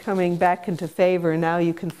heirlooms are coming back into favor, and now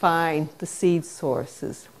you can find the seed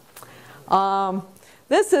sources.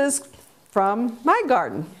 This is from my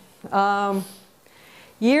garden.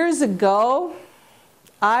 Years ago,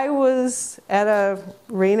 I was at a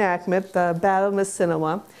reenactment, the Battle of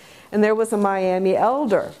Missinua, and there was a Miami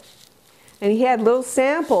elder. And he had little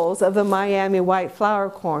samples of the Miami white flower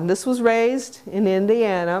corn. This was raised in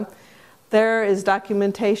Indiana. There is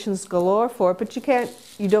documentations galore for it, but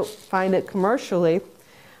you don't find it commercially.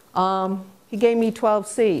 He gave me 12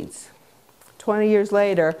 seeds. 20 years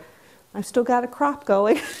later, I've still got a crop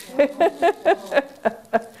going. You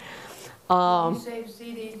save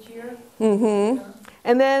seed each year? Mm-hmm.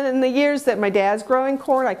 And then in the years that my dad's growing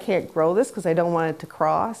corn, I can't grow this because I don't want it to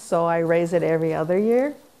cross, so I raise it every other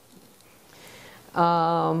year.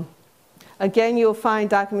 Again, you'll find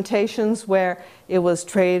documentations where it was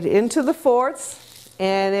traded into the forts,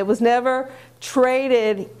 and it was never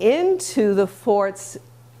traded into the forts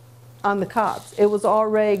on the cobs. It was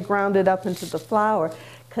already grounded up into the flour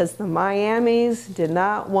because the Miamis did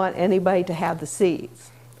not want anybody to have the seeds.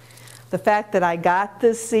 The fact that I got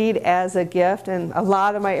this seed as a gift, and a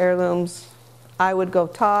lot of my heirlooms, I would go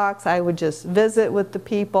talks, I would just visit with the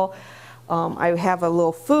people. I have a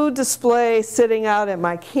little food display sitting out at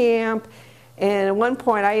my camp, and at one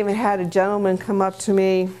point I even had a gentleman come up to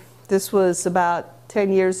me, this was about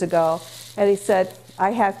 10 years ago, and he said,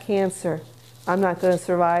 I have cancer, I'm not going to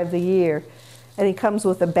survive the year. And he comes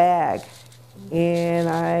with a bag, and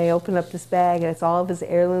I open up this bag and it's all of his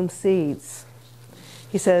heirloom seeds.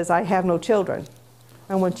 He says, I have no children.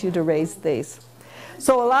 I want you to raise these.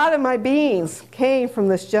 So a lot of my beans came from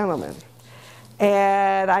this gentleman.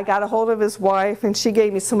 And I got a hold of his wife, and she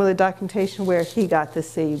gave me some of the documentation where he got the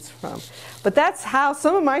seeds from. But that's how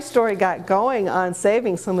some of my story got going on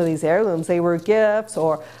saving some of these heirlooms. They were gifts,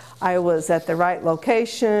 or I was at the right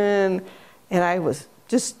location, and I was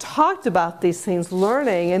just talked about these things,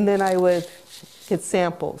 learning, and then I would get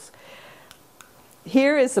samples.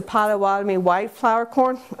 Here is the Potawatomi white flour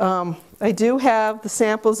corn. I do have the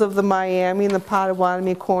samples of the Miami and the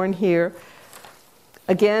Potawatomi corn here.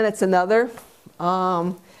 Again, it's another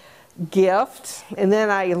gift, and then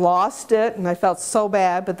I lost it, and I felt so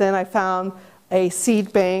bad, but then I found a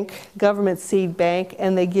seed bank, government seed bank,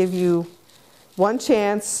 and they give you one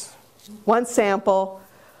chance, one sample,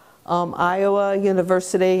 Iowa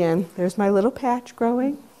University, and there's my little patch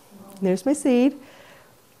growing. There's my seed.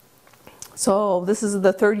 So this is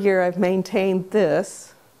the 3rd year I've maintained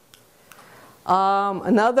this.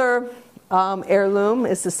 Another heirloom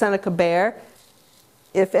is the Seneca bear.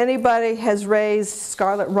 If anybody has raised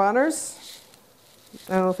scarlet runners,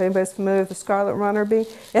 I don't know if anybody's familiar with the scarlet runner bee,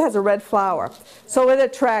 it has a red flower. So it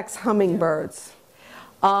attracts hummingbirds.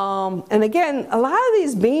 And again, a lot of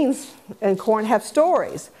these beans and corn have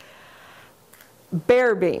stories.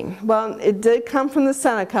 Bear bean, well, it did come from the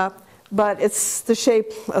Seneca, but it's the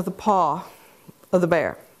shape of the paw of the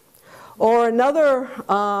bear. Or another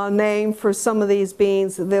name for some of these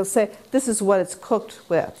beans, they'll say this is what it's cooked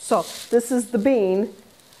with. So this is the bean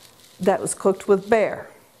that was cooked with bear,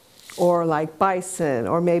 or like bison,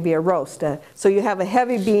 or maybe a roast. So you have a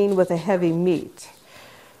heavy bean with a heavy meat.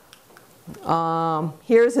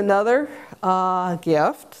 Here's another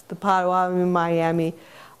gift, the Potawatomi Miami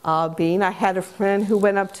bean. I had a friend who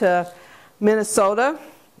went up to Minnesota.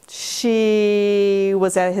 She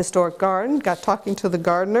was at a historic garden, got talking to the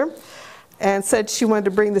gardener, and said she wanted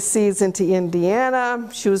to bring the seeds into Indiana.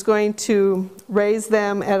 She was going to raise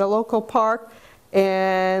them at a local park,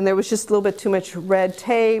 and there was just a little bit too much red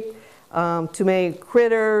tape, too many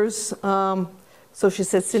critters. So she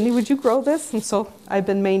said, Cindy, would you grow this? And so I've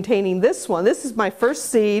been maintaining this one. This is my first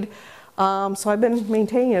seed, so I've been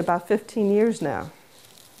maintaining it about 15 years now.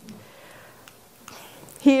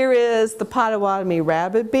 Here is the Potawatomi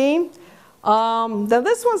rabbit bean. Now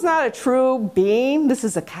this one's not a true bean, this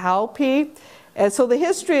is a cowpea. And so the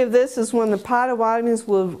history of this is when the Potawatomis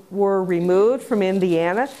were removed from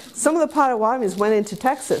Indiana, some of the Potawatomis went into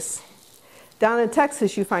Texas. Down in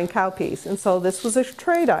Texas you find cowpeas, and so this was a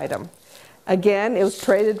trade item. Again, it was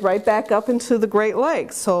traded right back up into the Great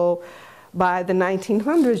Lakes. So by the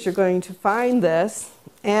 1900s you're going to find this.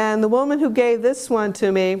 And the woman who gave this one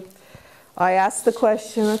to me, I asked the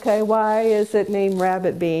question, okay, why is it named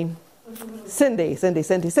rabbit bean? Cindy, Cindy,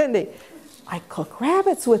 Cindy, Cindy. I cook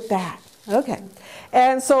rabbits with that. Okay.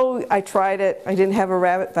 And so I tried it. I didn't have a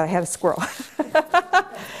rabbit, but I had a squirrel.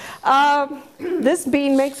 This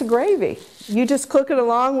bean makes a gravy. You just cook it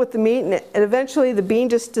along with the meat, and eventually the bean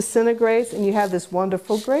just disintegrates, and you have this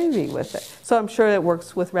wonderful gravy with it. So I'm sure it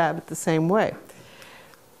works with rabbit the same way.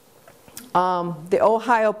 The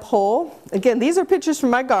Ohio pole. Again, these are pictures from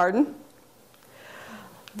my garden.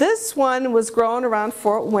 This one was grown around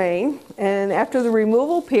Fort Wayne, and after the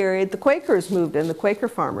removal period, the Quakers moved in, the Quaker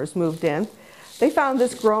farmers moved in. They found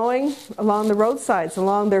this growing along the roadsides,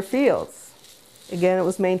 along their fields. Again, it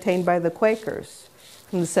was maintained by the Quakers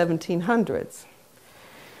from the 1700s.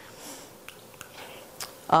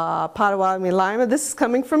 Potawatomi lima, this is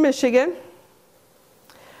coming from Michigan.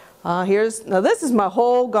 Now this is my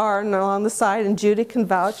whole garden along the side, and Judy can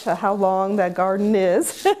vouch how long that garden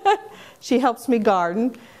is. She helps me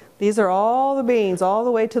garden. These are all the beans, all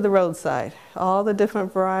the way to the roadside, all the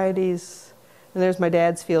different varieties. And there's my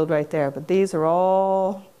dad's field right there, but these are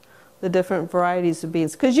all the different varieties of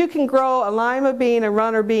beans. Because you can grow a lima bean, a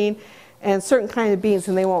runner bean, and certain kind of beans,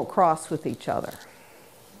 and they won't cross with each other.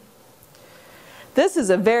 This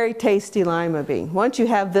is a very tasty lima bean. Once you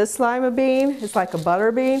have this lima bean, it's like a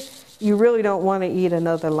butter bean. You really don't want to eat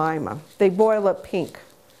another lima. They boil up pink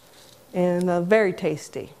and very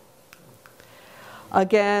tasty.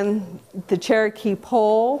 Again, the Cherokee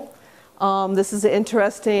pole. This is an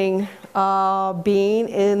interesting bean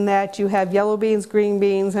in that you have yellow beans, green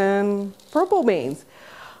beans, and purple beans.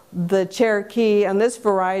 The Cherokee and this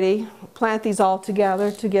variety plant these all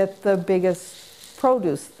together to get the biggest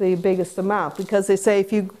produce, the biggest amount, because they say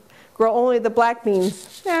if you grow only the black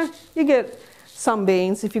beans, you get some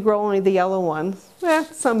beans. If you grow only the yellow ones,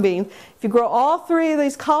 some beans. If you grow all three of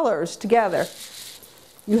these colors together,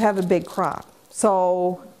 you have a big crop.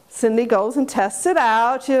 So Cindy goes and tests it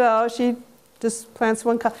out, you know, she just plants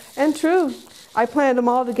one color. And true, I planted them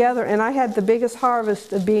all together, and I had the biggest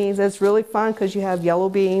harvest of beans. It's really fun because you have yellow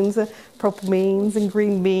beans, purple beans, and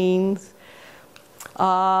green beans.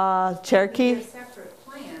 Cherokee. They're separate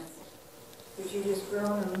plants, but you just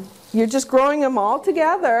grow them. You're just growing them all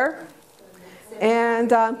together.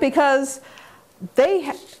 And because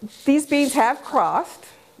these beans have crossed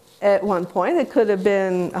at one point. It could have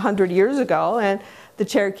been 100 years ago, and the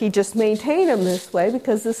Cherokee just maintain them this way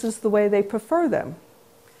because this is the way they prefer them.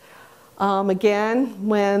 Again,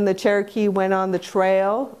 when the Cherokee went on the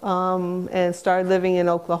trail and started living in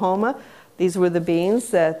Oklahoma, these were the beans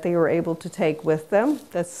that they were able to take with them.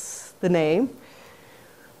 That's the name.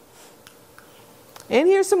 And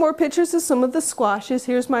here's some more pictures of some of the squashes.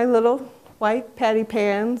 Here's my little white patty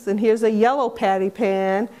pans, and here's a yellow patty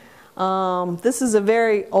pan. This is a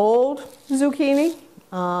very old zucchini.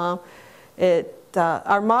 Our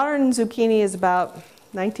modern zucchini is about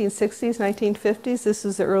 1960s, 1950s. This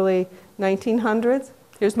is the early 1900s.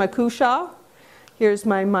 Here's my cushaw. Here's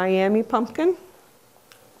my Miami pumpkin.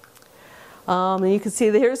 And you can see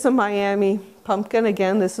that here's some Miami pumpkin.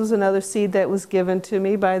 Again, this was another seed that was given to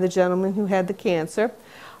me by the gentleman who had the cancer.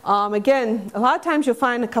 Again, a lot of times you'll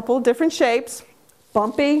find a couple of different shapes.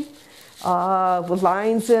 Bumpy, with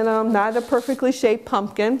lines in them, not a perfectly shaped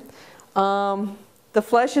pumpkin. The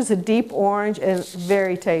flesh is a deep orange and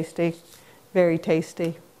very tasty, very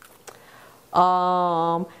tasty.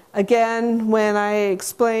 Again, when I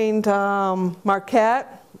explained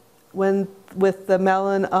Marquette, with the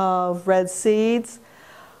melon of red seeds,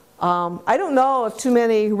 I don't know of too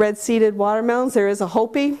many red-seeded watermelons. There is a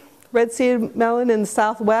Hopi red-seeded melon in the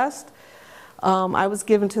Southwest. I was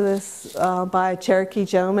given to this by a Cherokee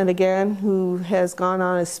gentleman, again, who has gone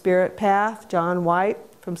on a spirit path, John White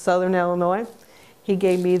from Southern Illinois. He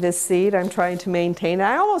gave me this seed. I'm trying to maintain it.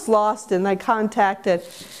 I almost lost it, and I contacted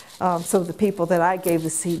some of the people that I gave the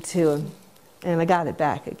seed to, and I got it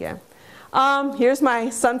back again. Here's my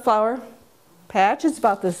sunflower patch. It's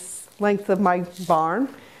about this length of my barn.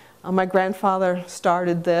 My grandfather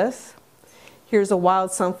started this. Here's a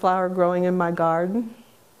wild sunflower growing in my garden.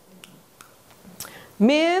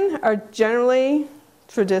 Men are generally,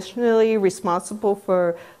 traditionally responsible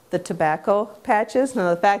for the tobacco patches.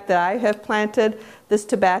 Now, the fact that I have planted this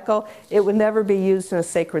tobacco, it would never be used in a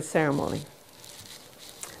sacred ceremony.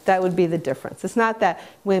 That would be the difference. It's not that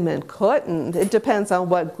women couldn't. It depends on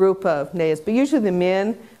what group of natives. But usually the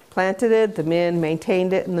men planted it, the men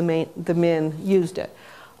maintained it, and the men used it.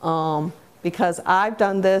 Because I've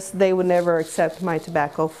done this, they would never accept my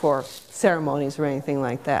tobacco for ceremonies or anything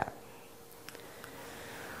like that.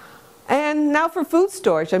 And now for food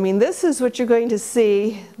storage. I mean, this is what you're going to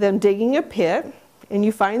see them digging a pit, and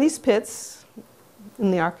you find these pits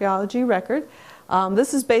in the archaeology record.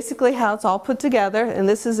 This is basically how it's all put together, and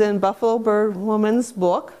this is in Buffalo Bird Woman's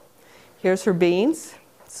book. Here's her beans,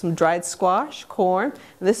 some dried squash, corn.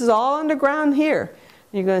 And this is all underground here.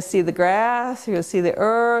 You're going to see the grass, you're going to see the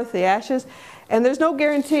earth, the ashes, and there's no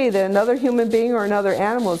guarantee that another human being or another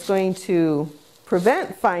animal is going to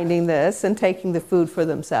prevent finding this and taking the food for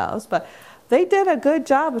themselves. But they did a good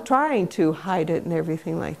job of trying to hide it and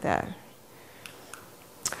everything like that.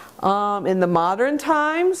 In the modern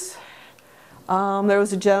times, there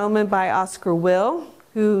was a gentleman by Oscar Will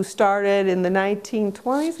who started in the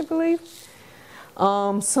 1920s, I believe,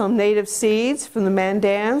 some native seeds from the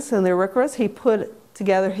Mandans and the Arikaras. He put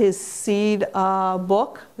together his seed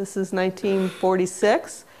book. This is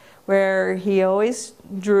 1946, where he always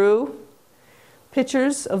drew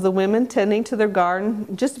pictures of the women tending to their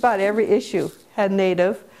garden. Just about every issue had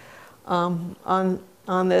native on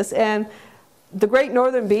this. And the great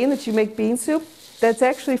northern bean that you make bean soup, that's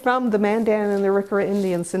actually from the Mandan and the Arikara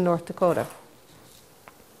Indians in North Dakota.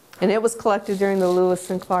 And it was collected during the Lewis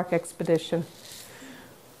and Clark expedition.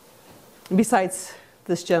 Besides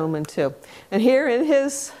this gentleman too. And here in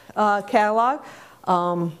his catalog,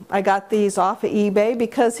 I got these off of eBay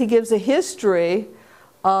because he gives a history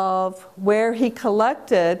of where he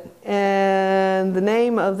collected and the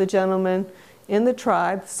name of the gentleman in the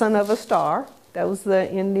tribe, Son of a Star. That was the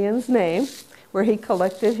Indian's name, where he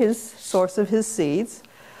collected his source of his seeds.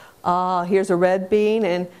 Here's a red bean,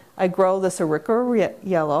 and I grow this Arikara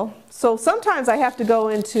yellow. So sometimes I have to go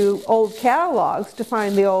into old catalogs to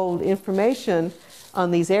find the old information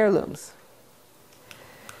on these heirlooms.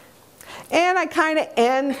 And I kind of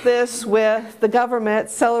end this with the government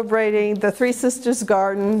celebrating the Three Sisters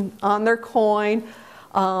Garden on their coin.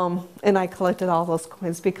 And I collected all those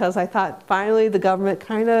coins because I thought finally the government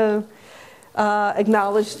kind of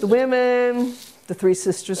acknowledged the women, the Three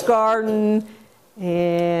Sisters Garden,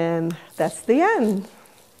 and that's the end.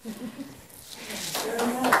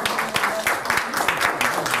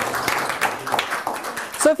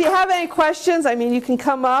 So if you have any questions, I mean, you can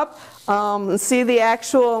come up and see the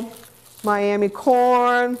actual Miami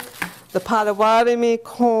corn, the Potawatomi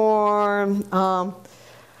corn.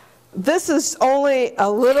 This is only a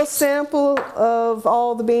little sample of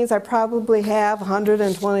all the beans. I probably have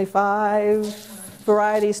 125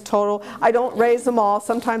 varieties total. I don't raise them all.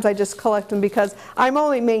 Sometimes I just collect them because I'm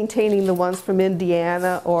only maintaining the ones from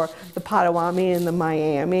Indiana or the Potawatomi and the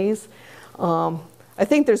Miamis. I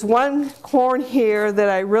think there's one corn here that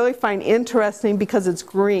I really find interesting because it's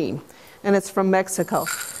green, and it's from Mexico.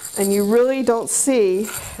 And you really don't see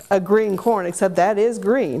a green corn, except that is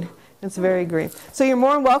green. It's very green. So you're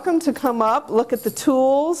more than welcome to come up, look at the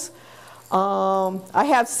tools. I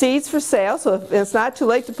have seeds for sale, so if it's not too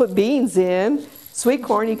late to put beans in. Sweet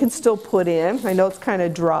corn you can still put in. I know it's kind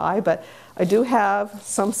of dry, but I do have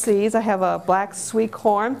some seeds. I have a black sweet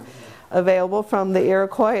corn available from the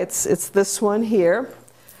Iroquois. It's this one here.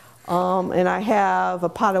 And I have a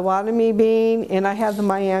Potawatomi bean, and I have the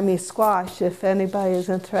Miami squash if anybody is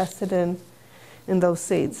interested in those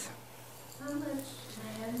seeds. How much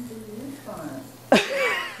land do you farm?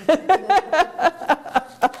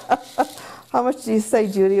 How much do you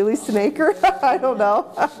say, Judy? At least an acre? I don't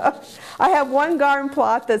know. I have one garden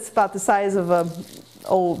plot that's about the size of the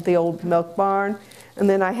old milk barn. And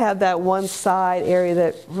then I have that one side area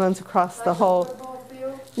that runs across the whole.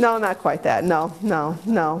 No, not quite that. No. Well,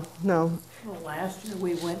 last year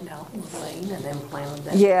we went down in Blaine and then planted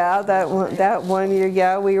that. Yeah, that one year,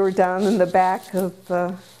 yeah, we were down in the back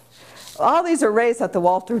of. All these are raised at the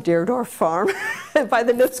Walter Deardorf farm by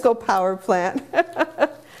the NIPSCO power plant.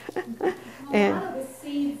 And a lot of the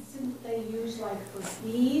seeds, didn't they use like for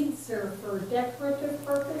beads or for decorative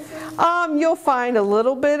purposes? You'll find a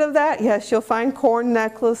little bit of that. Yes, you'll find corn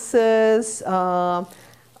necklaces. The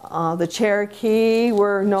Cherokee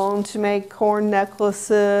were known to make corn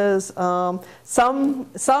necklaces.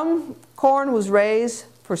 Some corn was raised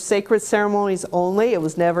for sacred ceremonies only. It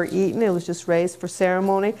was never eaten. It was just raised for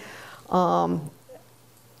ceremony. And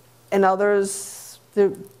others,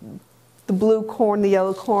 the blue corn, the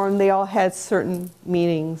yellow corn, they all had certain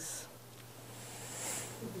meanings.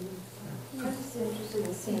 I'm just interested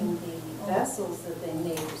in seeing the vessels that they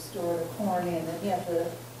made to store the corn in. And you have the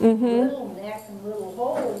little neck and little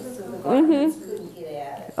holes so the gardens couldn't get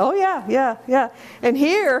at it. Oh yeah. And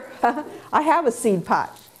here, I have a seed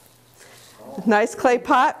pot. Nice clay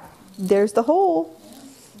pot. There's the hole.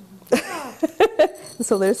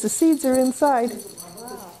 So there's the seeds are inside.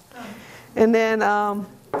 And then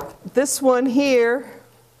this one here,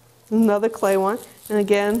 another clay one. And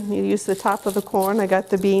again, you use the top of the corn. I got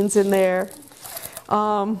the beans in there.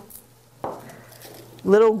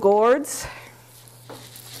 Little gourds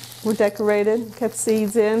were decorated, kept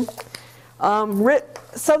seeds in.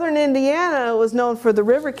 Southern Indiana was known for the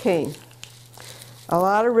river cane. A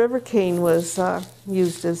lot of river cane was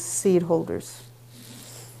used as seed holders.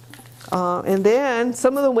 And then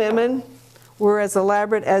some of the women were as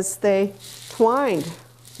elaborate as they twined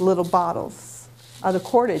little bottles out of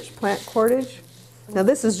cordage, plant cordage. Now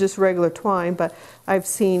this is just regular twine, but I've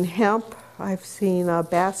seen hemp, I've seen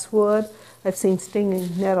basswood, I've seen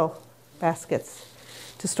stinging nettle baskets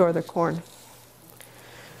to store their corn.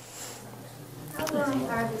 How long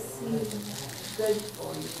are the seeds good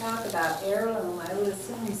for? You talk about heirloom, I would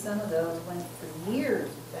assume some of those went for years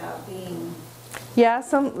without being... Yeah,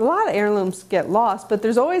 a lot of heirlooms get lost, but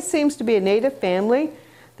there's always seems to be a native family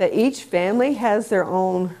that each family has their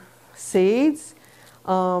own seeds.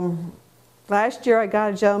 Last year I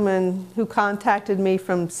got a gentleman who contacted me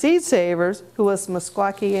from Seed Savers, who was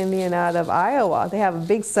Meskwaki Indian out of Iowa. They have a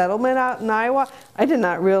big settlement out in Iowa. I did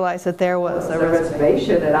not realize that there was a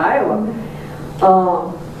reservation in Iowa.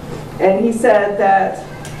 And he said that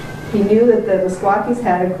he knew that the Meskwakis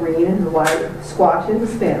had a green and white squash in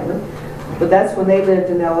his family, but that's when they lived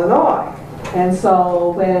in Illinois. And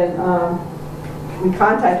so when we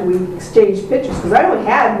contacted, we exchanged pictures, because I only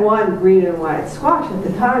had one green and white squash at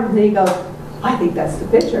the time, and he goes, I think that's the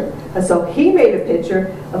picture. And so he made a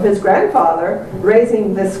picture of his grandfather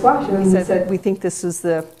raising this squash, and he said, we think this is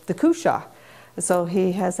the Kusha. And so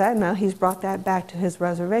he has that now. He's brought that back to his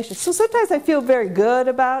reservation. So sometimes I feel very good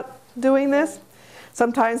about doing this.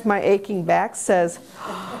 Sometimes my aching back says,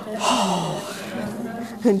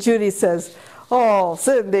 and Judy says, oh,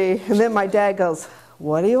 Cindy. And then my dad goes,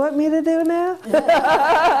 what do you want me to do now?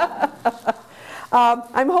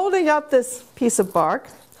 I'm holding up this piece of bark.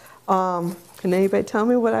 Can anybody tell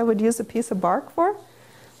me what I would use a piece of bark for?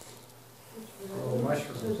 Oh,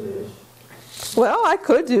 mushrooms. Well, I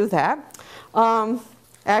could do that.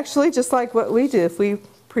 Actually, just like what we do, if we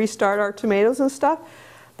pre-start our tomatoes and stuff,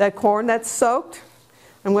 that corn that's soaked,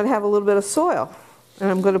 I'm going to have a little bit of soil. And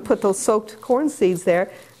I'm going to put those soaked corn seeds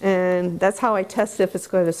there, and that's how I test if it's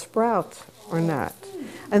going to sprout or not.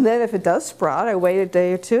 And then if it does sprout, I wait a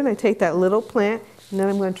day or two, and I take that little plant, and then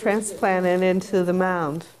I'm going to transplant it into the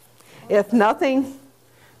mound. If nothing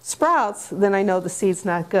sprouts, then I know the seed's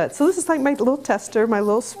not good. So this is like my little tester, my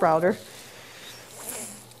little sprouter.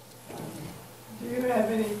 Do you have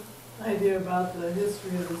any idea about the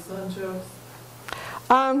history of the sunchokes?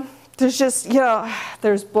 There's just, you know,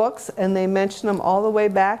 there's books, and they mention them all the way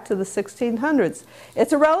back to the 1600s.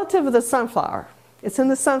 It's a relative of the sunflower. It's in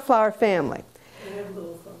the sunflower family. They have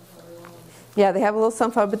little sunflower ones. Yeah, they have a little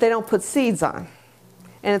sunflower, but they don't put seeds on.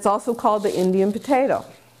 And it's also called the Indian potato.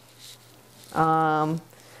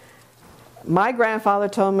 My grandfather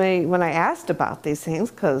told me when I asked about these things,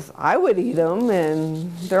 because I would eat them,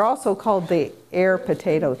 and they're also called the air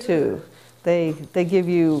potato too. They give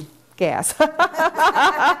you gas. You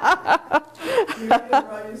eat them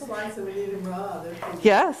raw, you slice them and eat them raw.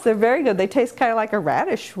 Yes, they're very good. They taste kind of like a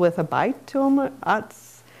radish with a bite to them.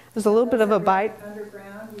 There's a little bit of a bite.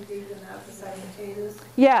 Underground, you dig them out beside potatoes?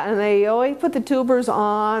 Yeah, and they always put the tubers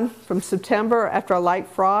on from September after a light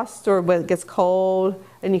frost or when it gets cold,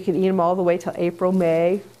 and you can eat them all the way till April,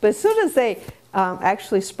 May. But as soon as they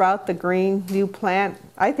actually sprout the green new plant,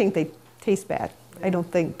 I think they taste bad. I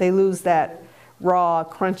don't think they lose that raw,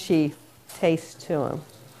 crunchy taste to them.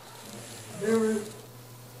 There were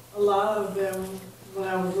a lot of them when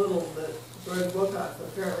I was little that George Wilcox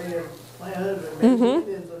apparently had planted, or maybe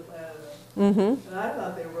Indians had planted them. And I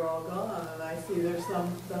thought they were all gone, and I see there's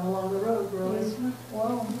some down along the road growing.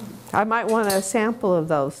 Whoa. I might want a sample of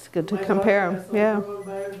those to compare them. Yeah.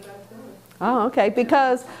 Oh, okay.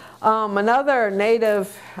 Because another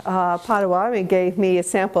native Potawatomi gave me a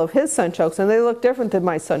sample of his sunchokes, and they look different than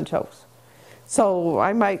my sunchokes. So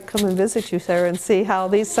I might come and visit you, Sarah, and see how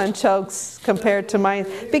these sunchokes compared to mine,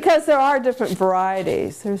 because there are different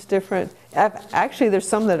varieties. There's different. Actually, there's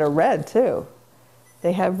some that are red too.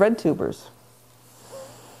 They have red tubers.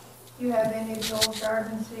 Do you have any of the old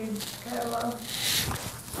garden seed catalog?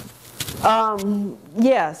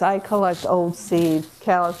 Yes, I collect old seed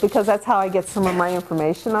catalogs because that's how I get some of my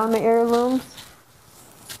information on the heirlooms.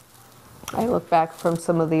 I look back from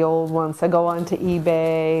some of the old ones. I go on to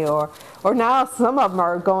eBay, or now some of them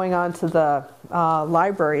are going on to the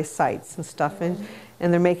library sites and stuff, and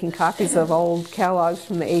they're making copies of old catalogs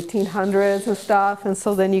from the 1800s and stuff, and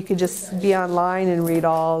so then you could just be online and read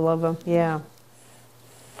all of them. Yeah.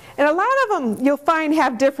 And a lot of them you'll find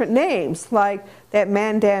have different names, like that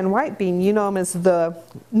Mandan white bean. You know them as the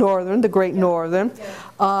northern, the Great Northern.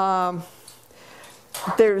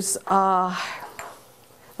 There's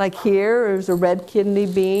like here, there's a red kidney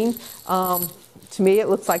bean. To me, it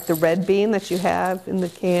looks like the red bean that you have in the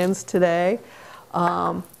cans today.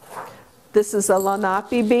 This is a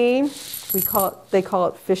Lenape bean. They call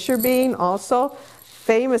it Fisher bean also.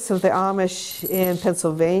 famous of the Amish in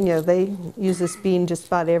Pennsylvania. They use this bean just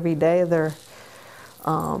about every day.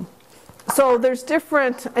 So there's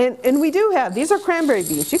different, and we do have, these are cranberry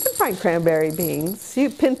beans. You can find cranberry beans,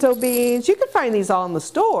 pinto beans. You can find these all in the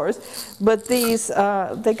stores, but these,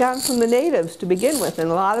 they got them from the natives to begin with,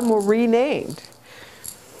 and a lot of them were renamed.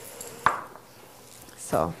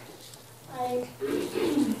 So. I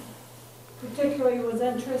particularly was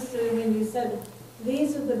interested when you said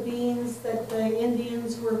these are the beans that the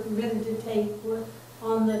Indians were permitted to take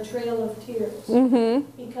on the Trail of Tears.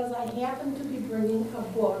 Mm-hmm. Because I happened to be bringing a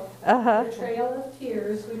book, Uh-huh. The Trail of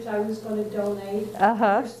Tears, which I was going to donate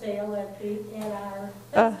Uh-huh. for sale at our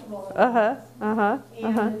festival. Uh-huh. Uh-huh.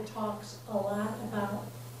 And it talks a lot about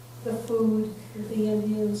the food that the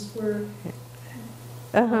Indians were.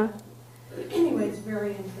 Uh-huh. Anyway, it's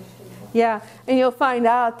very interesting. Yeah, and you'll find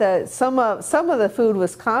out that some of the food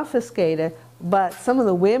was confiscated, but some of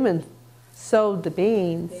the women sewed the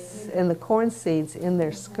beans and the corn seeds in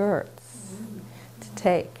their skirts to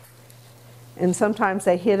take. And sometimes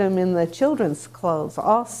they hid them in the children's clothes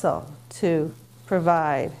also to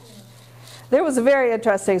provide. There was a very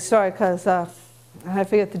interesting story because I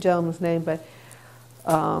forget the gentleman's name, but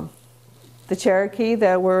the Cherokee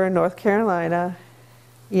that were in North Carolina,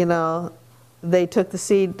 you know, they took the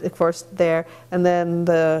seed, of course, there, and then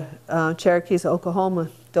the Cherokees of Oklahoma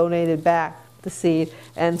donated back the seed,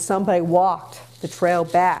 and somebody walked the trail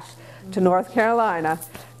back to North Carolina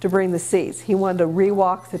to bring the seeds. He wanted to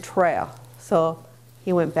re-walk the trail, so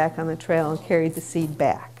he went back on the trail and carried the seed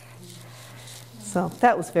back. So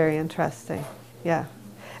that was very interesting, yeah.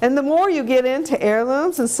 And the more you get into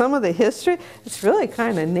heirlooms and some of the history, it's really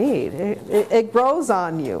kind of neat. It grows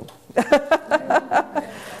on you.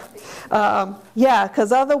 Yeah,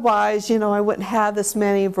 because otherwise, you know, I wouldn't have this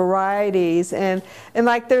many varieties. And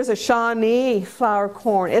like there's a Shawnee flour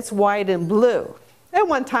corn, it's white and blue. At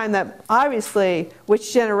one time, that obviously,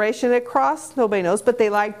 which generation it crossed, nobody knows, but they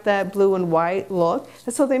liked that blue and white look,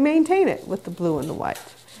 and so they maintain it with the blue and the white.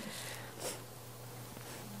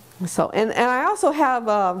 So, and I also have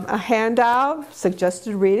a handout,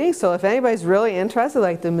 suggested reading, so if anybody's really interested,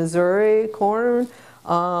 like the Missouri corn,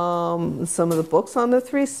 some of the books on the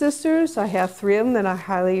Three Sisters, I have 3 of them that I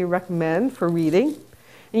highly recommend for reading.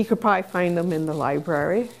 And you could probably find them in the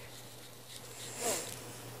library.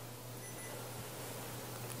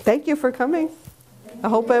 Thank you for coming. I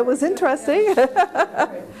hope it was interesting.